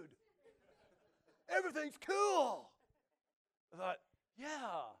 Dude, everything's cool. I thought,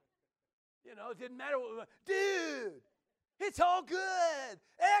 yeah. It didn't matter. Dude, it's all good.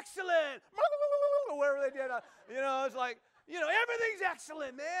 Excellent. Whatever they did. It's like, everything's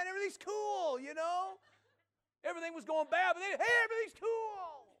excellent, man. Everything's cool, Everything was going bad, but hey, everything's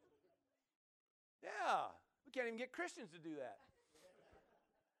cool. Yeah. We can't even get Christians to do that.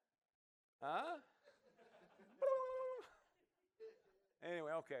 Huh?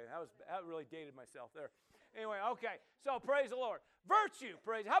 Anyway, okay. That really dated myself there. Anyway, okay. So praise the Lord. Virtue,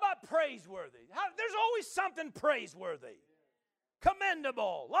 praise. How about praiseworthy? There's always something praiseworthy.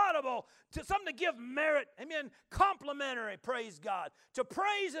 Commendable, laudable, something to give merit, amen, complimentary, praise God, to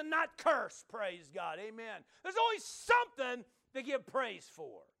praise and not curse, praise God, amen. There's always something to give praise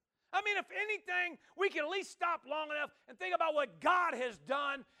for. I mean, if anything, we can at least stop long enough and think about what God has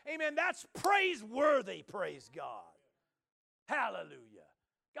done, amen, that's praiseworthy, praise God. Hallelujah.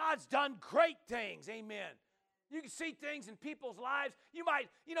 God's done great things. Amen. You can see things in people's lives. You might,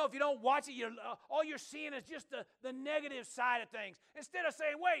 if you don't watch it, all you're seeing is just the negative side of things. Instead of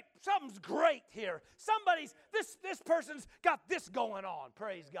saying, wait, something's great here. This person's got this going on,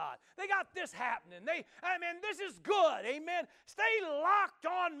 praise God. They got this happening. This is good, amen. Stay locked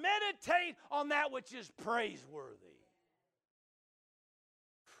on, meditate on that which is praiseworthy.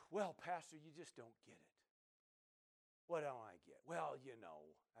 Well, Pastor, you just don't get it. What don't I get? Well, you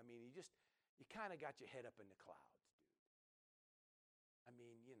kind of got your head up in the clouds, dude.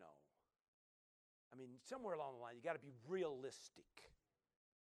 Somewhere along the line, you got to be realistic.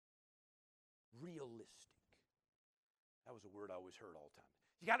 Realistic. That was a word I always heard all the time.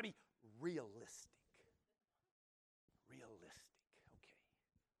 You got to be realistic. Realistic. Okay.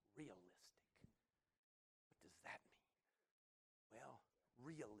 Realistic. What does that mean? Well,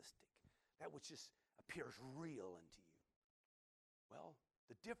 realistic. That which just appears real unto you. Well,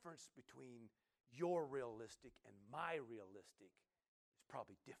 the difference between your realistic and my realistic is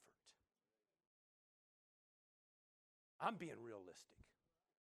probably different. I'm being realistic.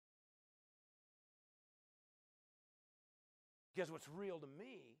 Because what's real to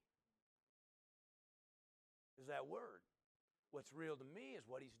me is that word. What's real to me is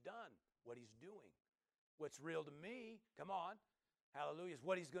what he's done, what he's doing. What's real to me, come on, hallelujah, is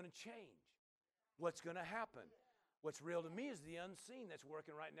what he's going to change. What's going to happen. What's real to me is the unseen that's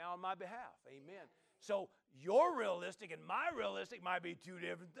working right now on my behalf. Amen. So your realistic and my realistic might be two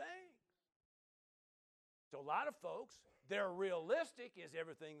different things. So a lot of folks, their realistic is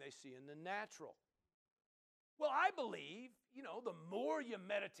everything they see in the natural. Well, I believe, the more you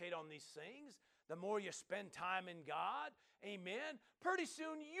meditate on these things, the more you spend time in God, amen, pretty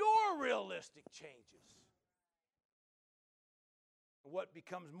soon your realistic changes. What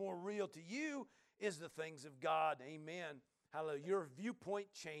becomes more real to you is the things of God. Amen. Hallelujah. Your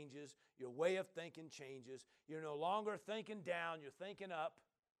viewpoint changes. Your way of thinking changes. You're no longer thinking down. You're thinking up.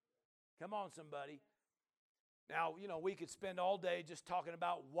 Come on, somebody. Now, we could spend all day just talking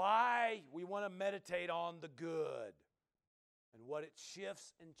about why we want to meditate on the good and what it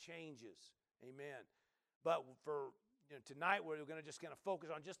shifts and changes. Amen. But for tonight, we're going to focus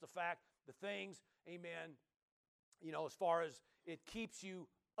on just the fact, the things, amen, as far as it keeps you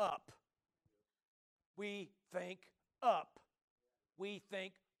up. We think up. We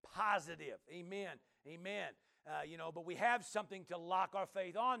think positive. Amen. Amen. But we have something to lock our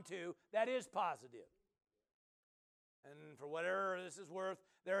faith onto that is positive. And for whatever this is worth,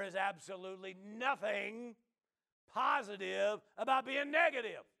 there is absolutely nothing positive about being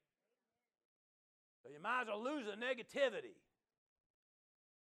negative. So you might as well lose the negativity.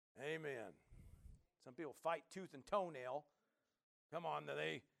 Amen. Some people fight tooth and toenail. Come on,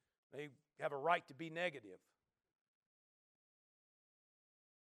 they have a right to be negative.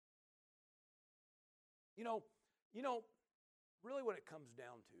 Really what it comes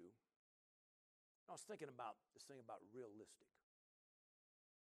down to, I was thinking about this thing about realistic.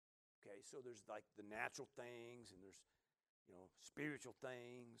 Okay, so there's like the natural things, and there's, spiritual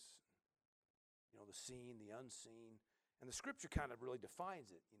things, the seen, the unseen. And the scripture kind of really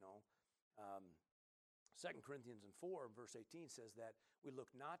defines it, 2 Corinthians 4, verse 18 says that we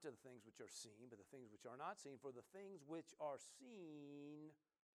look not to the things which are seen, but the things which are not seen, for the things which are seen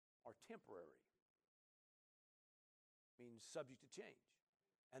are temporary. Means subject to change.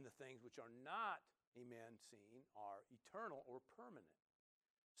 And the things which are not, amen, seen are eternal or permanent.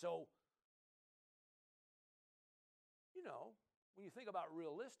 So, when you think about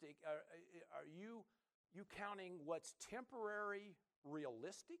realistic, are you counting what's temporary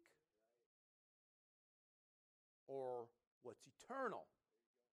realistic? Or what's eternal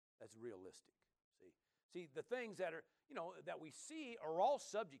that's realistic? See, the things that are, that we see are all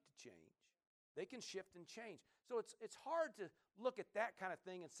subject to change. They can shift and change. So it's hard to look at that kind of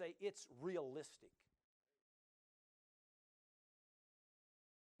thing and say it's realistic.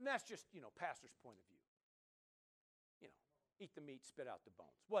 And that's just, pastor's point of view. Eat the meat, spit out the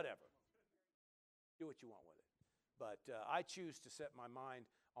bones, whatever. Do what you want with it. But I choose to set my mind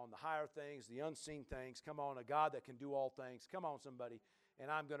on the higher things, the unseen things. Come on, a God that can do all things. Come on, somebody.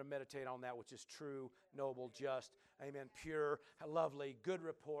 And I'm going to meditate on that which is true, noble, just, amen, pure, lovely, good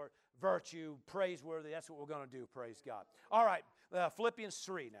report, virtue, praiseworthy. That's what we're going to do, praise God. All right, Philippians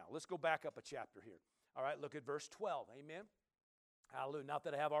 3 now. Let's go back up a chapter here. All right, look at verse 12, amen. Hallelujah. Not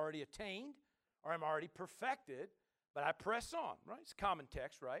that I have already attained or I'm already perfected, but I press on, right? It's a common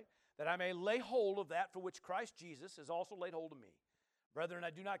text, right? That I may lay hold of that for which Christ Jesus has also laid hold of me. Brethren, I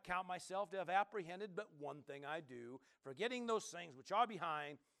do not count myself to have apprehended, but one thing I do, forgetting those things which are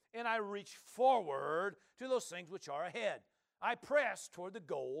behind, and I reach forward to those things which are ahead. I press toward the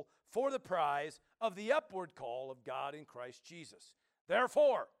goal for the prize of the upward call of God in Christ Jesus.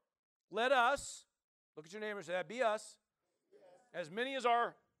 Therefore, let us, look at your neighbor and say, that be us, as many as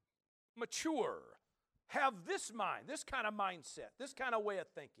are mature, have this mind, this kind of mindset, this kind of way of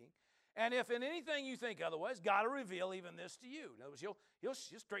thinking. And if in anything you think otherwise, God will reveal even this to you. In other words, he'll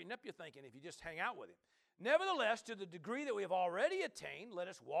straighten up your thinking if you just hang out with him. Nevertheless, to the degree that we have already attained, let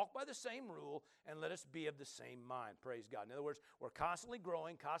us walk by the same rule and let us be of the same mind. Praise God. In other words, we're constantly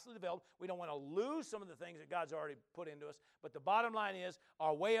growing, constantly developing. We don't want to lose some of the things that God's already put into us. But the bottom line is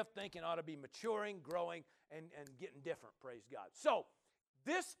our way of thinking ought to be maturing, growing, and getting different. Praise God. So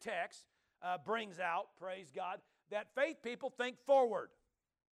this text brings out, praise God, that faith people think forward.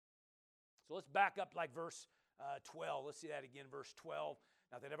 So let's back up like verse 12. Let's see that again, verse 12.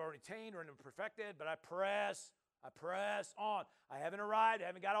 Not that I've already attained or perfected, but I press on. I haven't arrived, I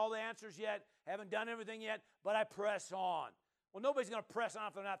haven't got all the answers yet, haven't done everything yet, but I press on. Well, nobody's going to press on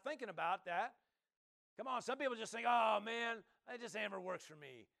if they're not thinking about that. Come on, some people just think, oh man, that just never works for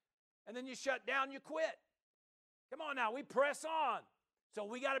me. And then you shut down, you quit. Come on now, we press on. So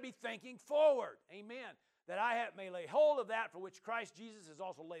we got to be thinking forward. Amen. That I may lay hold of that for which Christ Jesus has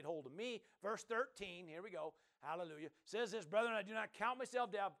also laid hold of me. Verse 13, here we go. Hallelujah. Says this, brethren, I do not count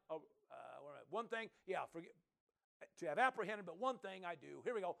myself to have one thing. To have apprehended, but one thing I do.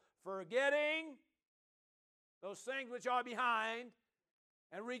 Here we go. Forgetting those things which are behind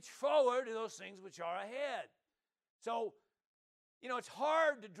and reach forward to those things which are ahead. So, it's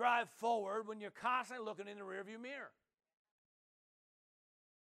hard to drive forward when you're constantly looking in the rearview mirror.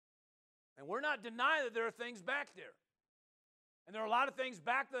 And we're not denying that there are things back there. And there are a lot of things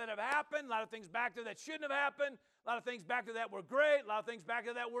back there that have happened, a lot of things back there that shouldn't have happened, a lot of things back there that were great, a lot of things back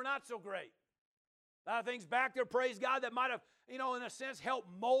there that were not so great. A lot of things back there, praise God, that might have, in a sense, helped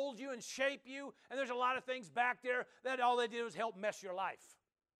mold you and shape you. And there's a lot of things back there that all they did was help mess your life.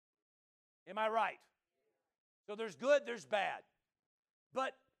 Am I right? So there's good, there's bad.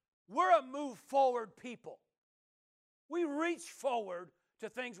 But we're a move forward people. We reach forward to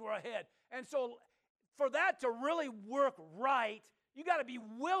things we're ahead. And so for that to really work right, you got to be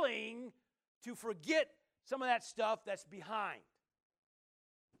willing to forget some of that stuff that's behind.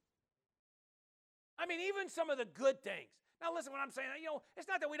 I mean, even some of the good things. Now listen, what I'm saying, it's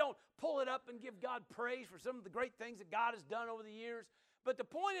not that we don't pull it up and give God praise for some of the great things that God has done over the years. But the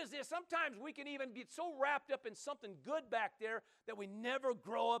point is this, sometimes we can even get so wrapped up in something good back there that we never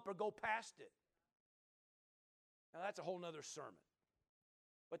grow up or go past it. Now that's a whole nother sermon.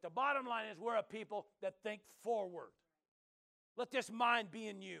 But the bottom line is we're a people that think forward. Let this mind be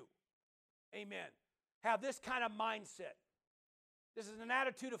in you. Amen. Have this kind of mindset. This is an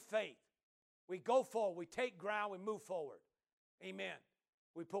attitude of faith. We go forward. We take ground. We move forward. Amen.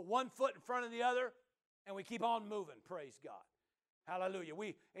 We put one foot in front of the other, and we keep on moving. Praise God. Hallelujah.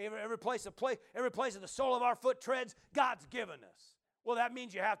 Every place of the sole of our foot treads, God's given us. Well, that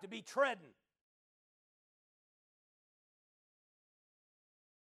means you have to be treading.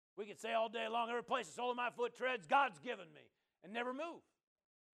 We could say all day long, every place the sole of my foot treads, God's given me, and never move.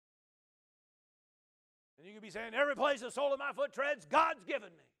 And you could be saying, every place the sole of my foot treads, God's given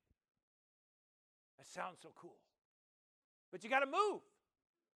me. That sounds so cool. But you got to move.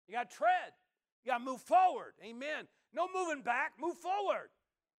 You got to tread. You got to move forward. Amen. No moving back, move forward.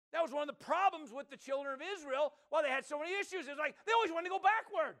 That was one of the problems with the children of Israel. Well, they had so many issues. It's like they always wanted to go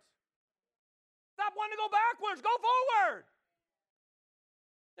backwards. Stop wanting to go backwards. Go forward.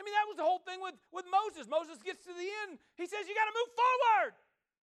 I mean, that was the whole thing with Moses. Moses gets to the end. He says, you got to move forward.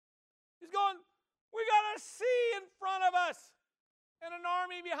 He's going, we got a sea in front of us and an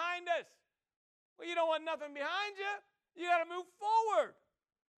army behind us. Well, you don't want nothing behind you. You got to move forward.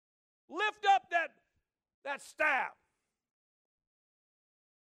 Lift up that staff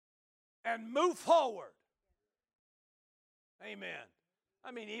and move forward. Amen.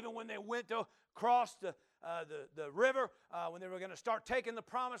 I mean, even when they went to cross the river, when they were going to start taking the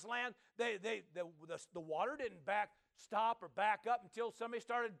promised land, the water didn't stop or back up until somebody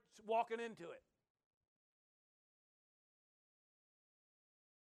started walking into it.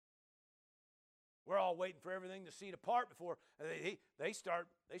 We're all waiting for everything to see apart before they started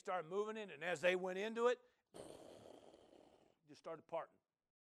moving in, and as they went into it, just started parting.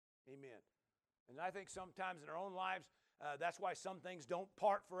 Amen. And I think sometimes in our own lives, that's why some things don't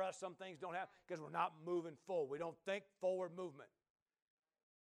part for us, some things don't happen, because we're not moving forward. We don't think forward movement.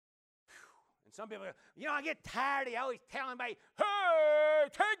 Whew. And some people go, I get tired of you always telling me, hey,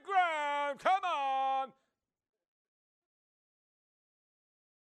 take ground, come on.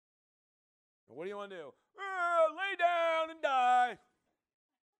 What do you want to do? Lay down and die.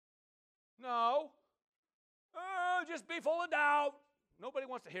 No. oh, just be full of doubt. Nobody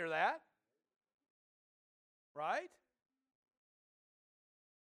wants to hear that. Right?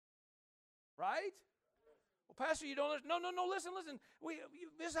 Right? Well, Pastor, you don't listen. No, listen.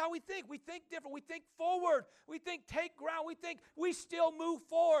 This is how we think. We think different. We think forward. We think take ground. We think we still move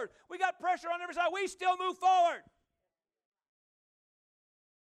forward. We got pressure on every side. We still move forward.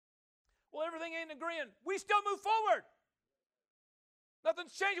 Well, everything ain't agreeing. We still move forward.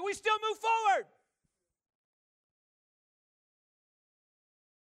 Nothing's changing. We still move forward.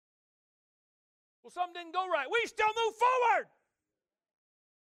 Well, something didn't go right. We still move forward.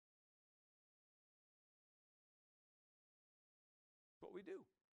 What we do.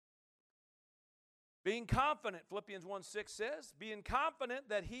 Being confident, Philippians 1:6 says, being confident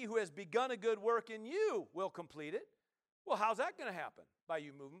that he who has begun a good work in you will complete it. Well, how's that going to happen? By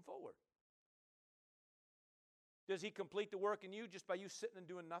you moving forward. Does he complete the work in you just by you sitting and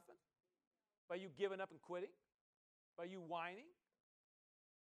doing nothing? By you giving up and quitting? By you whining?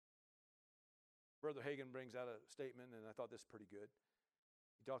 Brother Hagin brings out a statement, and I thought this is pretty good.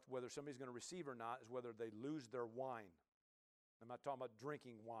 He talked whether somebody's going to receive or not is whether they lose their wine. I'm not talking about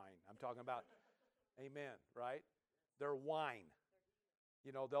drinking wine. I'm talking about, amen, right? Their wine.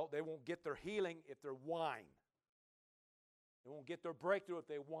 You know, they won't get their healing if they're whine. They won't get their breakthrough if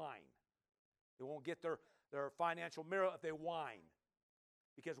they whine. They won't get their financial miracle if they whine.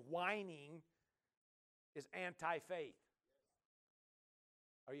 Because whining is anti-faith.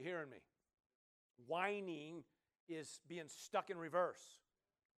 Are you hearing me? Whining is being stuck in reverse.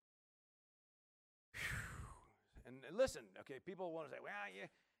 And listen, okay, people want to say, well,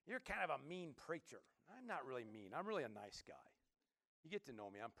 you're kind of a mean preacher. I'm not really mean. I'm really a nice guy. You get to know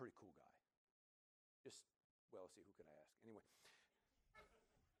me. I'm a pretty cool guy. Just, well, let's see, who can I ask? Anyway.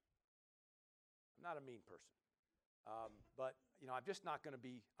 I'm not a mean person. But, you know, I'm not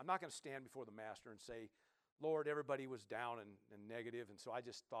going to stand before the master and say, Lord, everybody was down and negative, and so I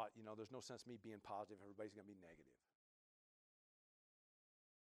just thought, you know, there's no sense me being positive. Everybody's going to be negative.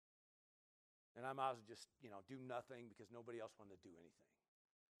 And I might as well just, you know, do nothing because nobody else wanted to do anything.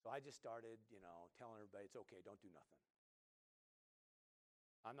 So I just started, you know, telling everybody it's okay, don't do nothing.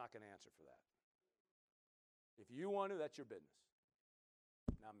 I'm not going to answer for that. If you want to, that's your business.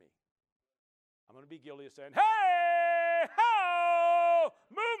 Not me. I'm going to be guilty of saying, hey, ho,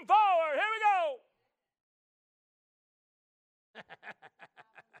 move forward, here we go.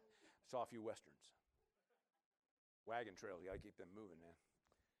 Saw a few westerns. Wagon trails, you got to keep them moving, man.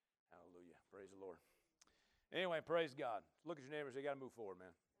 Hallelujah. Praise the Lord. Anyway, praise God. Look at your neighbors. They got to move forward,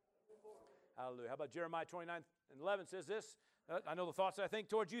 man. Hallelujah. How about Jeremiah 29:11 says this? I know the thoughts that I think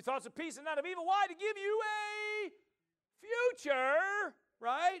towards you, thoughts of peace and not of evil. Why? To give you a future,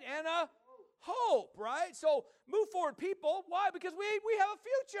 right? And a hope, right? So move forward, people. Why? Because we have a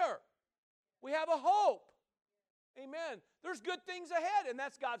future. We have a hope. Amen. There's good things ahead, and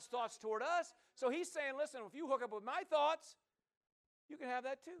that's God's thoughts toward us. So he's saying, listen, if you hook up with my thoughts, you can have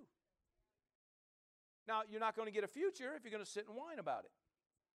that too. Now, you're not going to get a future if you're going to sit and whine about it.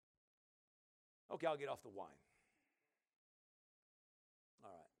 Okay, I'll get off the whine.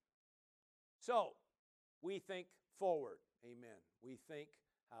 All right. So, we think forward. Amen. We think,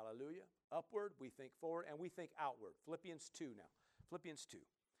 hallelujah, upward, we think forward, and we think outward. Philippians 2 now. Philippians 2.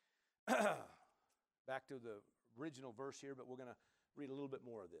 Back to the original verse here, but we're going to read a little bit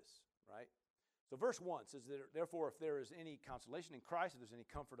more of this, right? So verse 1 says, therefore, if there is any consolation in Christ, if there's any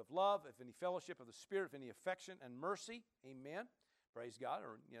comfort of love, if any fellowship of the Spirit, if any affection and mercy, amen, praise God,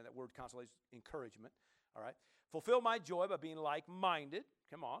 or that word consolation, encouragement, all right, fulfill my joy by being like-minded,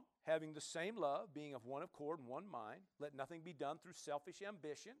 come on, having the same love, being of one accord and one mind, let nothing be done through selfish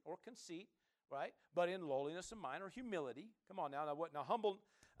ambition or conceit, right, but in lowliness of mind or humility, come on now, humble,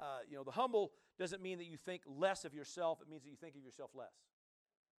 the humble doesn't mean that you think less of yourself, it means that you think of yourself less.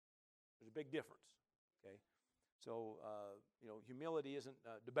 There's a big difference, okay? So, humility isn't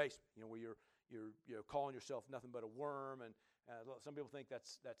debasement, where you're calling yourself nothing but a worm, and some people think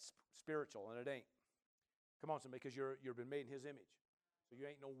that's spiritual, and it ain't. Come on, somebody, because you've been made in His image, so you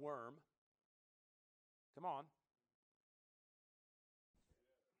ain't no worm. Come on.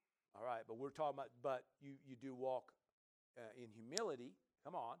 All right, but we're talking about, but you do walk in humility.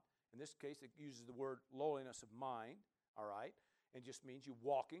 Come on. In this case, it uses the word lowliness of mind, all right? And just means you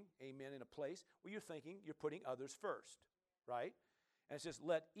walking, amen, in a place where you're thinking you're putting others first, right? And it says,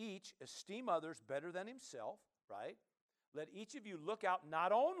 let each esteem others better than himself, right? Let each of you look out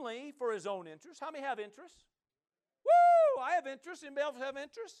not only for his own interests. How many have interests? Woo! I have interests. Anybody else have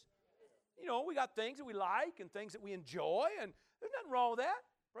interests? We got things that we like and things that we enjoy, and there's nothing wrong with that.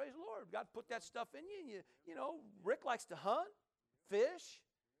 Praise the Lord. God put that stuff in you. Rick likes to hunt, fish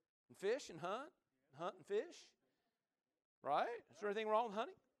and hunt and fish. right? Is there anything wrong with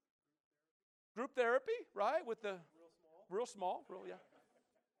honey? Group therapy, right? With the real small, yeah.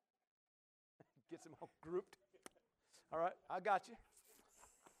 Gets them all grouped. All right, I got you.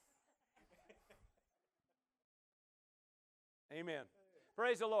 Amen.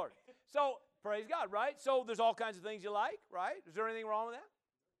 Praise the Lord. So, praise God, right? So there's all kinds of things you like, right? Is there anything wrong with that?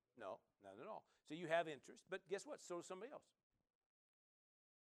 No, none at all. So you have interest, but guess what? So does somebody else.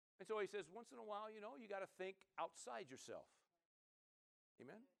 And so he says, once in a while, you got to think outside yourself.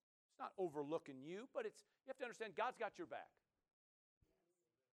 Amen? It's not overlooking you, but you have to understand God's got your back.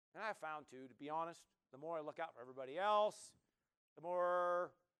 And I found, too, to be honest, the more I look out for everybody else, the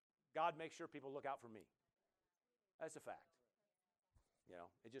more God makes sure people look out for me. That's a fact.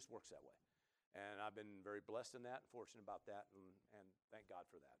 It just works that way. And I've been very blessed in that and fortunate about that, and thank God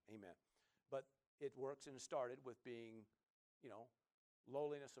for that. Amen. But it works, and it started with being,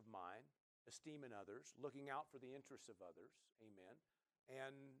 lowliness of mind, esteem in others, looking out for the interests of others. Amen.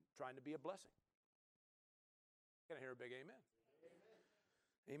 And trying to be a blessing. Can I hear a big amen?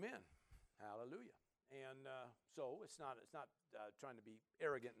 Amen. Hallelujah. And so it's not trying to be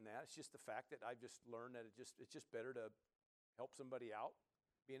arrogant in that. It's just the fact that I've just learned that it's just better to help somebody out,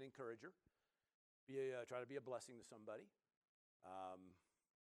 be an encourager, try to be a blessing to somebody.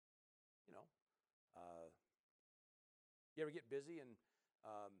 You ever get busy and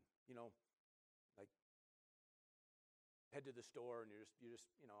like head to the store and you're just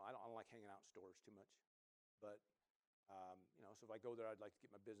I don't like hanging out in stores too much, but so if I go there, I'd like to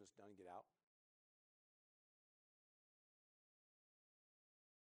get my business done and get out.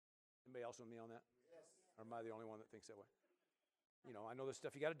 Anybody else with me on that? Yes. Or am I the only one that thinks that way? I know there's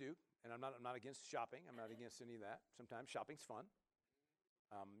stuff you got to do, and I'm not against shopping. I'm not against any of that. Sometimes shopping's fun,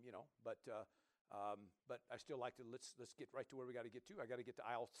 but I still like to let's get right to where we got to get to. I got to get to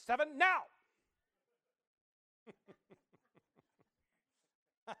aisle 7 now.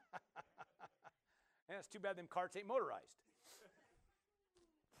 And it's too bad them carts ain't motorized.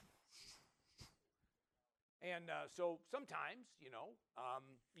 And so sometimes, you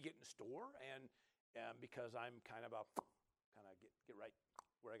get in the store, and because I'm kind of get right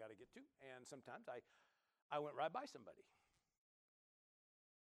where I got to get to, and sometimes I went right by somebody.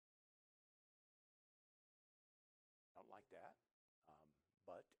 I don't like that,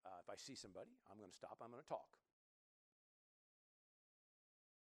 but if I see somebody, I'm going to stop. I'm going to talk.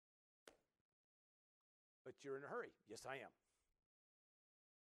 But you're in a hurry. Yes, I am.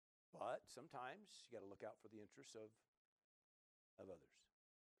 But sometimes you got to look out for the interests of others.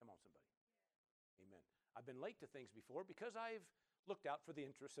 Come on, somebody. Amen. I've been late to things before because I've looked out for the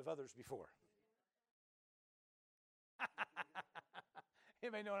interests of others before.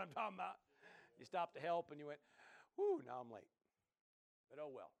 Anybody know what I'm talking about? You stopped to help and you went, whoo, now I'm late. But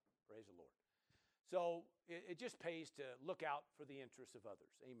oh well, praise the Lord. So it just pays to look out for the interests of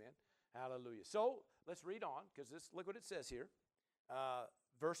others. Amen. Hallelujah. So let's read on, because look what it says here.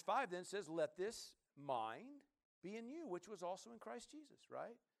 Verse 5 then says, let this mind be in you, which was also in Christ Jesus,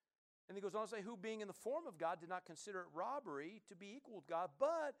 right? And he goes on to say, who being in the form of God did not consider it robbery to be equal with God,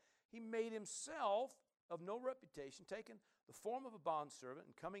 but he made himself of no reputation, taking the form of a bondservant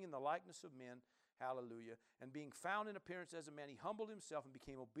and coming in the likeness of men, hallelujah, and being found in appearance as a man, he humbled himself and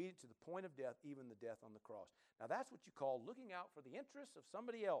became obedient to the point of death, even the death on the cross. Now that's what you call looking out for the interests of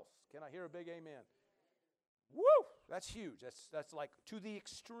somebody else. Can I hear a big amen? Woo! That's huge. That's like to the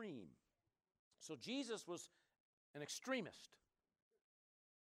extreme. So Jesus was an extremist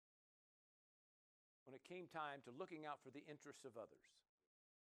when it came time to looking out for the interests of others.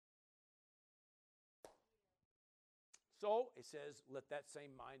 So it says, let that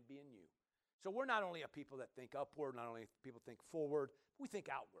same mind be in you. So we're not only a people that think upward, not only people think forward, we think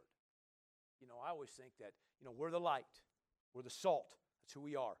outward. I always think that, we're the light. We're the salt. That's who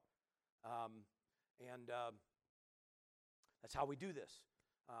we are. And that's how we do this.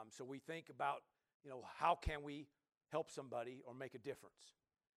 So we think about, how can we help somebody or make a difference?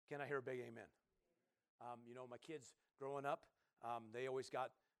 Can I hear a big amen? My kids growing up, they always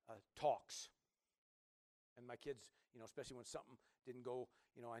got talks. And my kids, especially when something didn't go,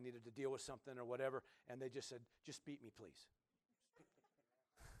 I needed to deal with something or whatever, and they just said, just beat me, please.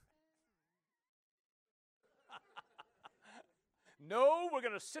 No, we're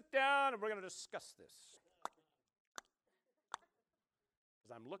going to sit down and we're going to discuss this. Because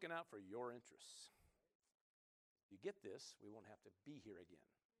I'm looking out for your interests. If you get this, we won't have to be here again.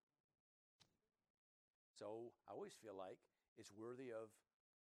 So I always feel like it's worthy of,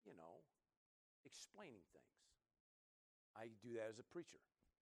 explaining things. I do that as a preacher.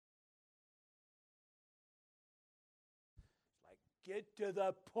 It's like, get to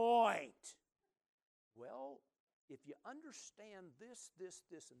the point. Well, if you understand this,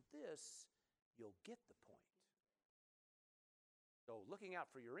 and this, you'll get the point. So looking out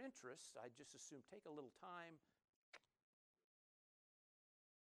for your interests, I just assume take a little time,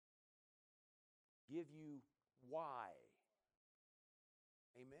 give you why.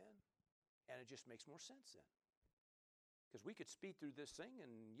 Amen? And it just makes more sense then. Because we could speed through this thing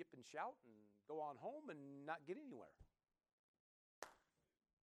and yip and shout and go on home and not get anywhere.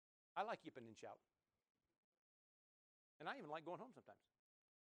 I like yipping and shouting. And I even like going home sometimes.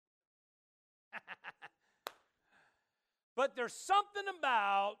 But there's something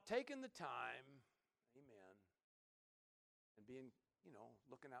about taking the time, amen, and being,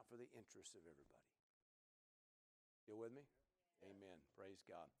 looking out for the interests of everybody. You with me? Amen. Praise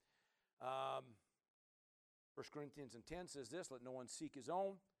God. 1 Corinthians 10 says this, let no one seek his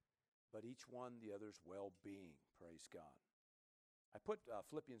own, but each one the other's well-being. Praise God. I put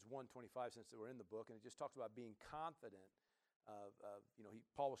Philippians 1:25 since we're in the book, and it just talks about being confident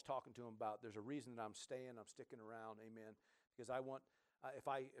Paul was talking to him about there's a reason that I'm sticking around, amen, because I want, if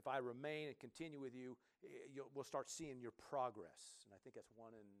I remain and continue with you, we'll start seeing your progress. And I think that's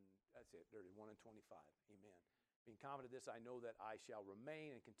 1 and 25, amen. Being confident of this, I know that I shall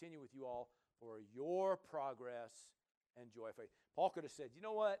remain and continue with you all for your progress and joy of faith. Paul could have said, you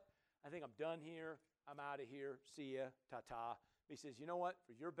know what, I think I'm done here, I'm out of here, see ya, ta-ta. He says, you know what,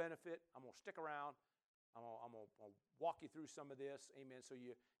 for your benefit, I'm going to stick around. I'm going to walk you through some of this, amen, so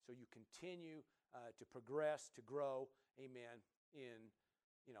you continue to progress, to grow, amen, in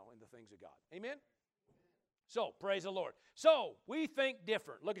the things of God. Amen? So, praise the Lord. So, we think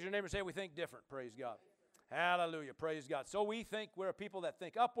different. Look at your neighbor and say, we think different. Praise God. Hallelujah. Praise God. So we think we're people that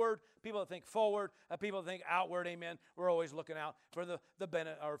think upward, people that think forward, people that think outward. Amen. We're always looking out for the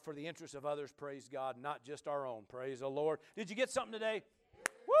benefit or for the interests of others. Praise God, not just our own. Praise the Lord. Did you get something today?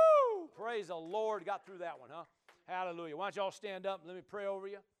 Woo! Praise the Lord. Got through that one, huh? Hallelujah. Why don't you all stand up and let me pray over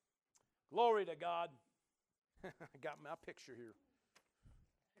you? Glory to God. I got my picture here.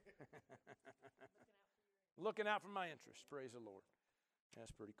 Looking out for my interests. Praise the Lord.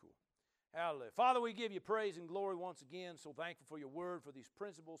 That's pretty cool. Hallelujah. Father, we give you praise and glory once again. So thankful for your word, for these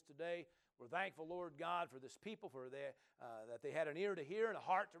principles today. We're thankful, Lord God, for this people, for that they had an ear to hear and a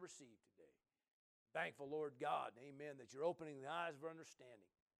heart to receive today. Thankful, Lord God, amen, that you're opening the eyes of our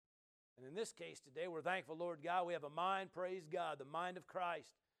understanding. And in this case today, we're thankful, Lord God, we have a mind, praise God, the mind of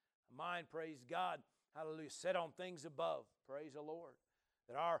Christ. A mind, praise God, hallelujah, set on things above. Praise the Lord.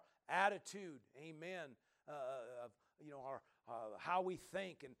 That our attitude, amen, how we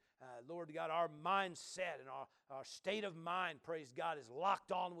think and Lord God, our mindset and our state of mind, praise God, is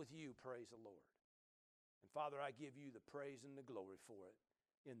locked on with you, praise the Lord. And Father, I give you the praise and the glory for it.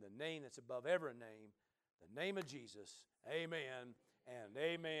 In the name that's above every name, the name of Jesus, amen and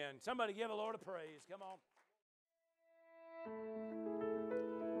amen. Somebody give the Lord a praise. Come on.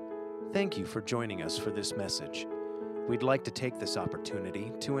 Thank you for joining us for this message. We'd like to take this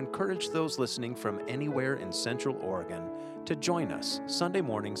opportunity to encourage those listening from anywhere in Central Oregon to join us Sunday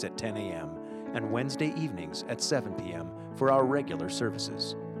mornings at 10 a.m. and Wednesday evenings at 7 p.m. for our regular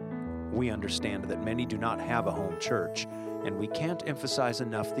services. We understand that many do not have a home church, and we can't emphasize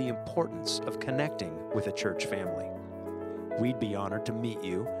enough the importance of connecting with a church family. We'd be honored to meet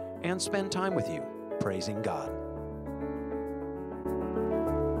you and spend time with you, praising God.